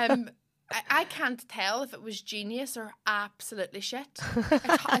 I can't tell if it was genius or absolutely shit.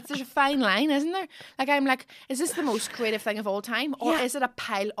 There's a fine line, isn't there? Like, I'm like, is this the most creative thing of all time? Or is it a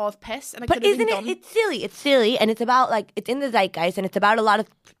pile of piss? And it But could have isn't been it? done? It's silly. It's silly, and it's about like it's in the zeitgeist, and it's about a lot of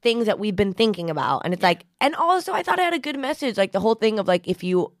things that we've been thinking about, and it's like, and also I thought it had a good message, like the whole thing of like if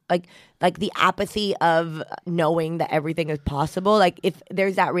you like the apathy of knowing that everything is possible, like if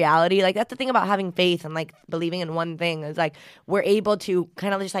there's that reality, like that's the thing about having faith and like believing in one thing is like we're able to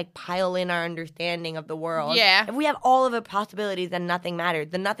kind of just like pile in our understanding of the world. Yeah. If we have all of the possibilities, then nothing matters.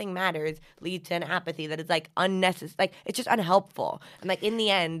 The nothing matters leads to an apathy that is like unnecessary. Like it's just unhelpful. And like in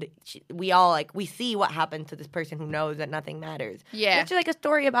the end, we all like we see what happens to this person who knows that nothing matters. Yeah. It's just like a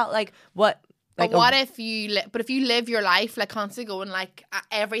story about like what. But what if you but if you live your life like constantly going like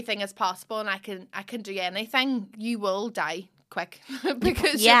everything is possible and I can do anything, you will die quick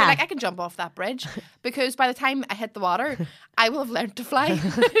because you'll be like, I can jump off that bridge because by the time I hit the water I will have learned to fly.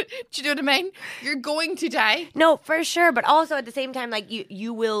 Do you know what I mean? You're going to die. No, for sure, but also at the same time, like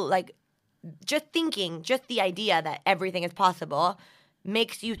you will like just the idea that everything is possible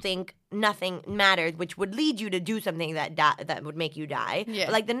makes you think nothing matters, which would lead you to do something that would make you die. Yeah.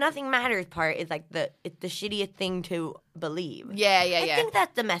 But like the nothing matters part is like it's the shittiest thing to believe. I think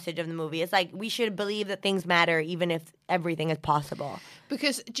that's the message of the movie. It's like we should believe that things matter even if everything is possible.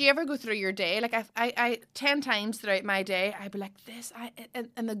 Because do you ever go through your day? Like I 10 times throughout my day, I'd be like,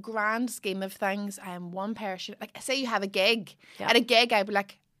 in the grand scheme of things, I am one person. Like say you have a gig. Yeah. At a gig, I'd be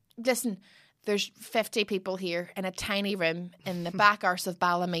like, listen, there's 50 people here in a tiny room in the back arse of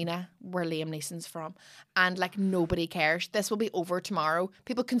Ballymena where Liam Neeson's from, and like nobody cares. This will be over tomorrow.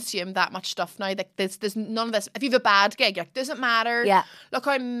 People consume that much stuff now. Like there's none of this. If you have a bad gig, you're like, doesn't matter. Yeah. Look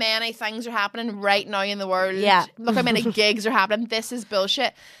how many things are happening right now in the world. Yeah. Look how many gigs are happening. This is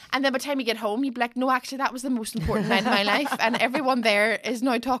bullshit. And then by the time you get home, you'd be like, no, actually, that was the most important night of my life. And everyone there is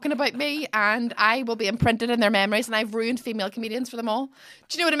now talking about me, and I will be imprinted in their memories, and I've ruined female comedians for them all.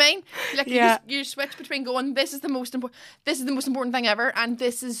 Do you know what I mean? Like you switch between going, this is the most important thing ever, and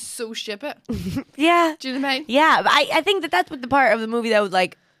this is so stupid. Yeah. Do you know what I mean? Yeah, but I think that's what the part of the movie that was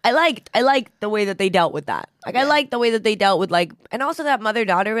like I liked the way that they dealt with that. Like I liked the way that they dealt with like, and also that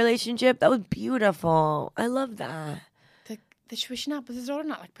mother-daughter relationship. That was beautiful. I love that. Was she not? Was his daughter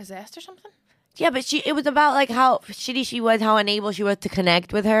not like possessed or something? Yeah, but it was about like how shitty she was, how unable she was to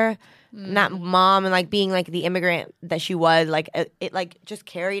connect with her, not mom, and like being like the immigrant that she was. Like it like just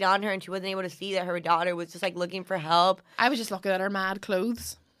carried on her, and she wasn't able to see that her daughter was just like looking for help. I was just looking at her mad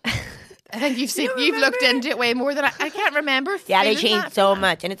clothes. I think you've looked into it way more than I can't remember. Yeah, they changed so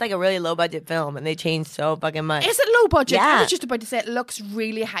much, and it's like a really low budget film, and they changed so fucking much. Is it low budget? Yeah. I was just about to say it looks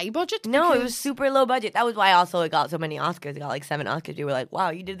really high budget. No, it was super low budget. That was why also it got so many Oscars. It got like 7 Oscars. You were like, wow,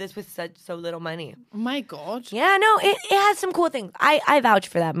 you did this with so little money. Oh my God. Yeah, no, it has some cool things. I vouch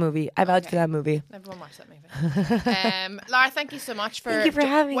for that movie. I vouch for that movie. Everyone watch that movie. Lara, thank you so much for. Thank you for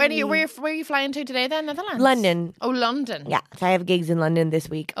having me. Where are you flying to today then? Netherlands? London. Oh, London. Yeah, so I have gigs in London this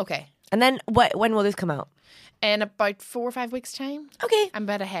week. Okay. And then when will this come out? In about 4 or 5 weeks' time. Okay. I'm a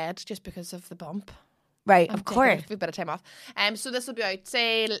bit ahead just because of the bump. Right, of course. A bit of time off. So this will be out,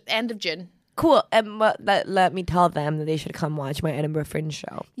 say, end of June. Cool. Let me tell them that they should come watch my Edinburgh Fringe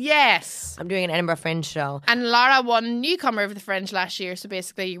show. Yes. I'm doing an Edinburgh Fringe show. And Lara won newcomer of the Fringe last year, so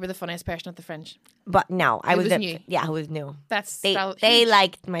basically you were the funniest person at the Fringe. But no, I was new. Yeah, I was new. They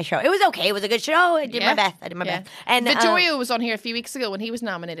liked my show. It was okay. It was a good show. I did my best. And Vittorio was on here a few weeks ago when he was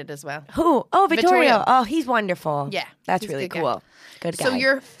nominated as well. Who? Oh, Vittorio. Vittorio. Oh, he's wonderful. Yeah, that's he's really a good cool. guy. Good guy. So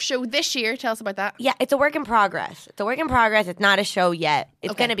your show this year, tell us about that. Yeah, it's a work in progress. It's a work in progress. It's not a show yet.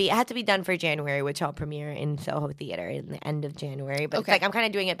 It's gonna be. It has to be done for January, which I'll premiere in Soho Theatre in the end of January. But it's Okay. like I'm kind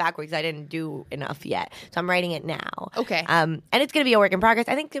of doing it backwards. I didn't do enough yet. So I'm writing it now. Okay. And it's going to be a work in progress.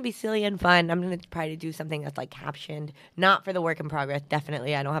 I think it's going to be silly and fun. I'm going to try to do something that's like captioned. Not for the work in progress.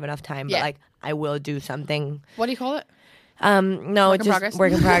 Definitely. I don't have enough time. Yeah. But like I will do something. What do you call it? No, Work it's in just progress?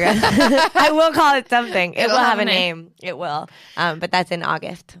 work in progress. I will call it something. It It'll will have have a a name. name. It will. But that's in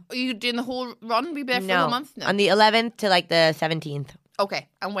August. Are you doing the whole run? Will you be there for the No. whole month? No. On the 11th to like the 17th. Okay.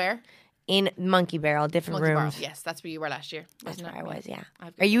 And where? In Monkey Barrel, different Monkey Bar. rooms. Yes, that's where you were last year. That's wasn't where it? I was, yeah.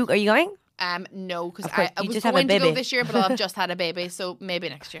 I've Are you going? No, because Of course, I you was just have a going to go baby. this year, but I've just had a baby, so maybe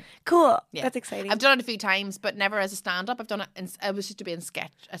next year. Cool. Yeah. That's exciting. I've done it a few times, but never as a stand-up. I've done it. I was used to be in a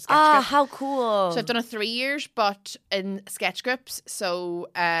sketch Ah, group. how cool. So I've done it 3 years, but in sketch groups. So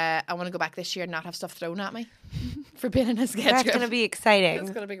I want to go back this year and not have stuff thrown at me for being in a sketch That's group. going to be exciting. It's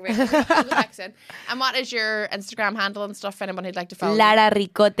going to be great. I'll go back soon. And what is your Instagram handle and stuff for anyone who'd like to follow you? Lara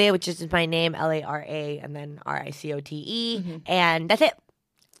Ricote, which is my name, Lara, and then Ricote. And that's it.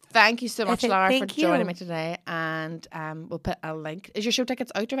 Thank you so much, That's it. Lara, Thank for joining you. me today. And we'll put a link. Is your show tickets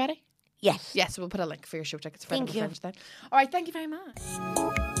out already? Yes. Yes, we'll put a link for your show tickets for Thank the you. Fringe then. All right, thank you very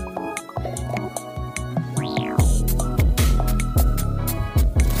much.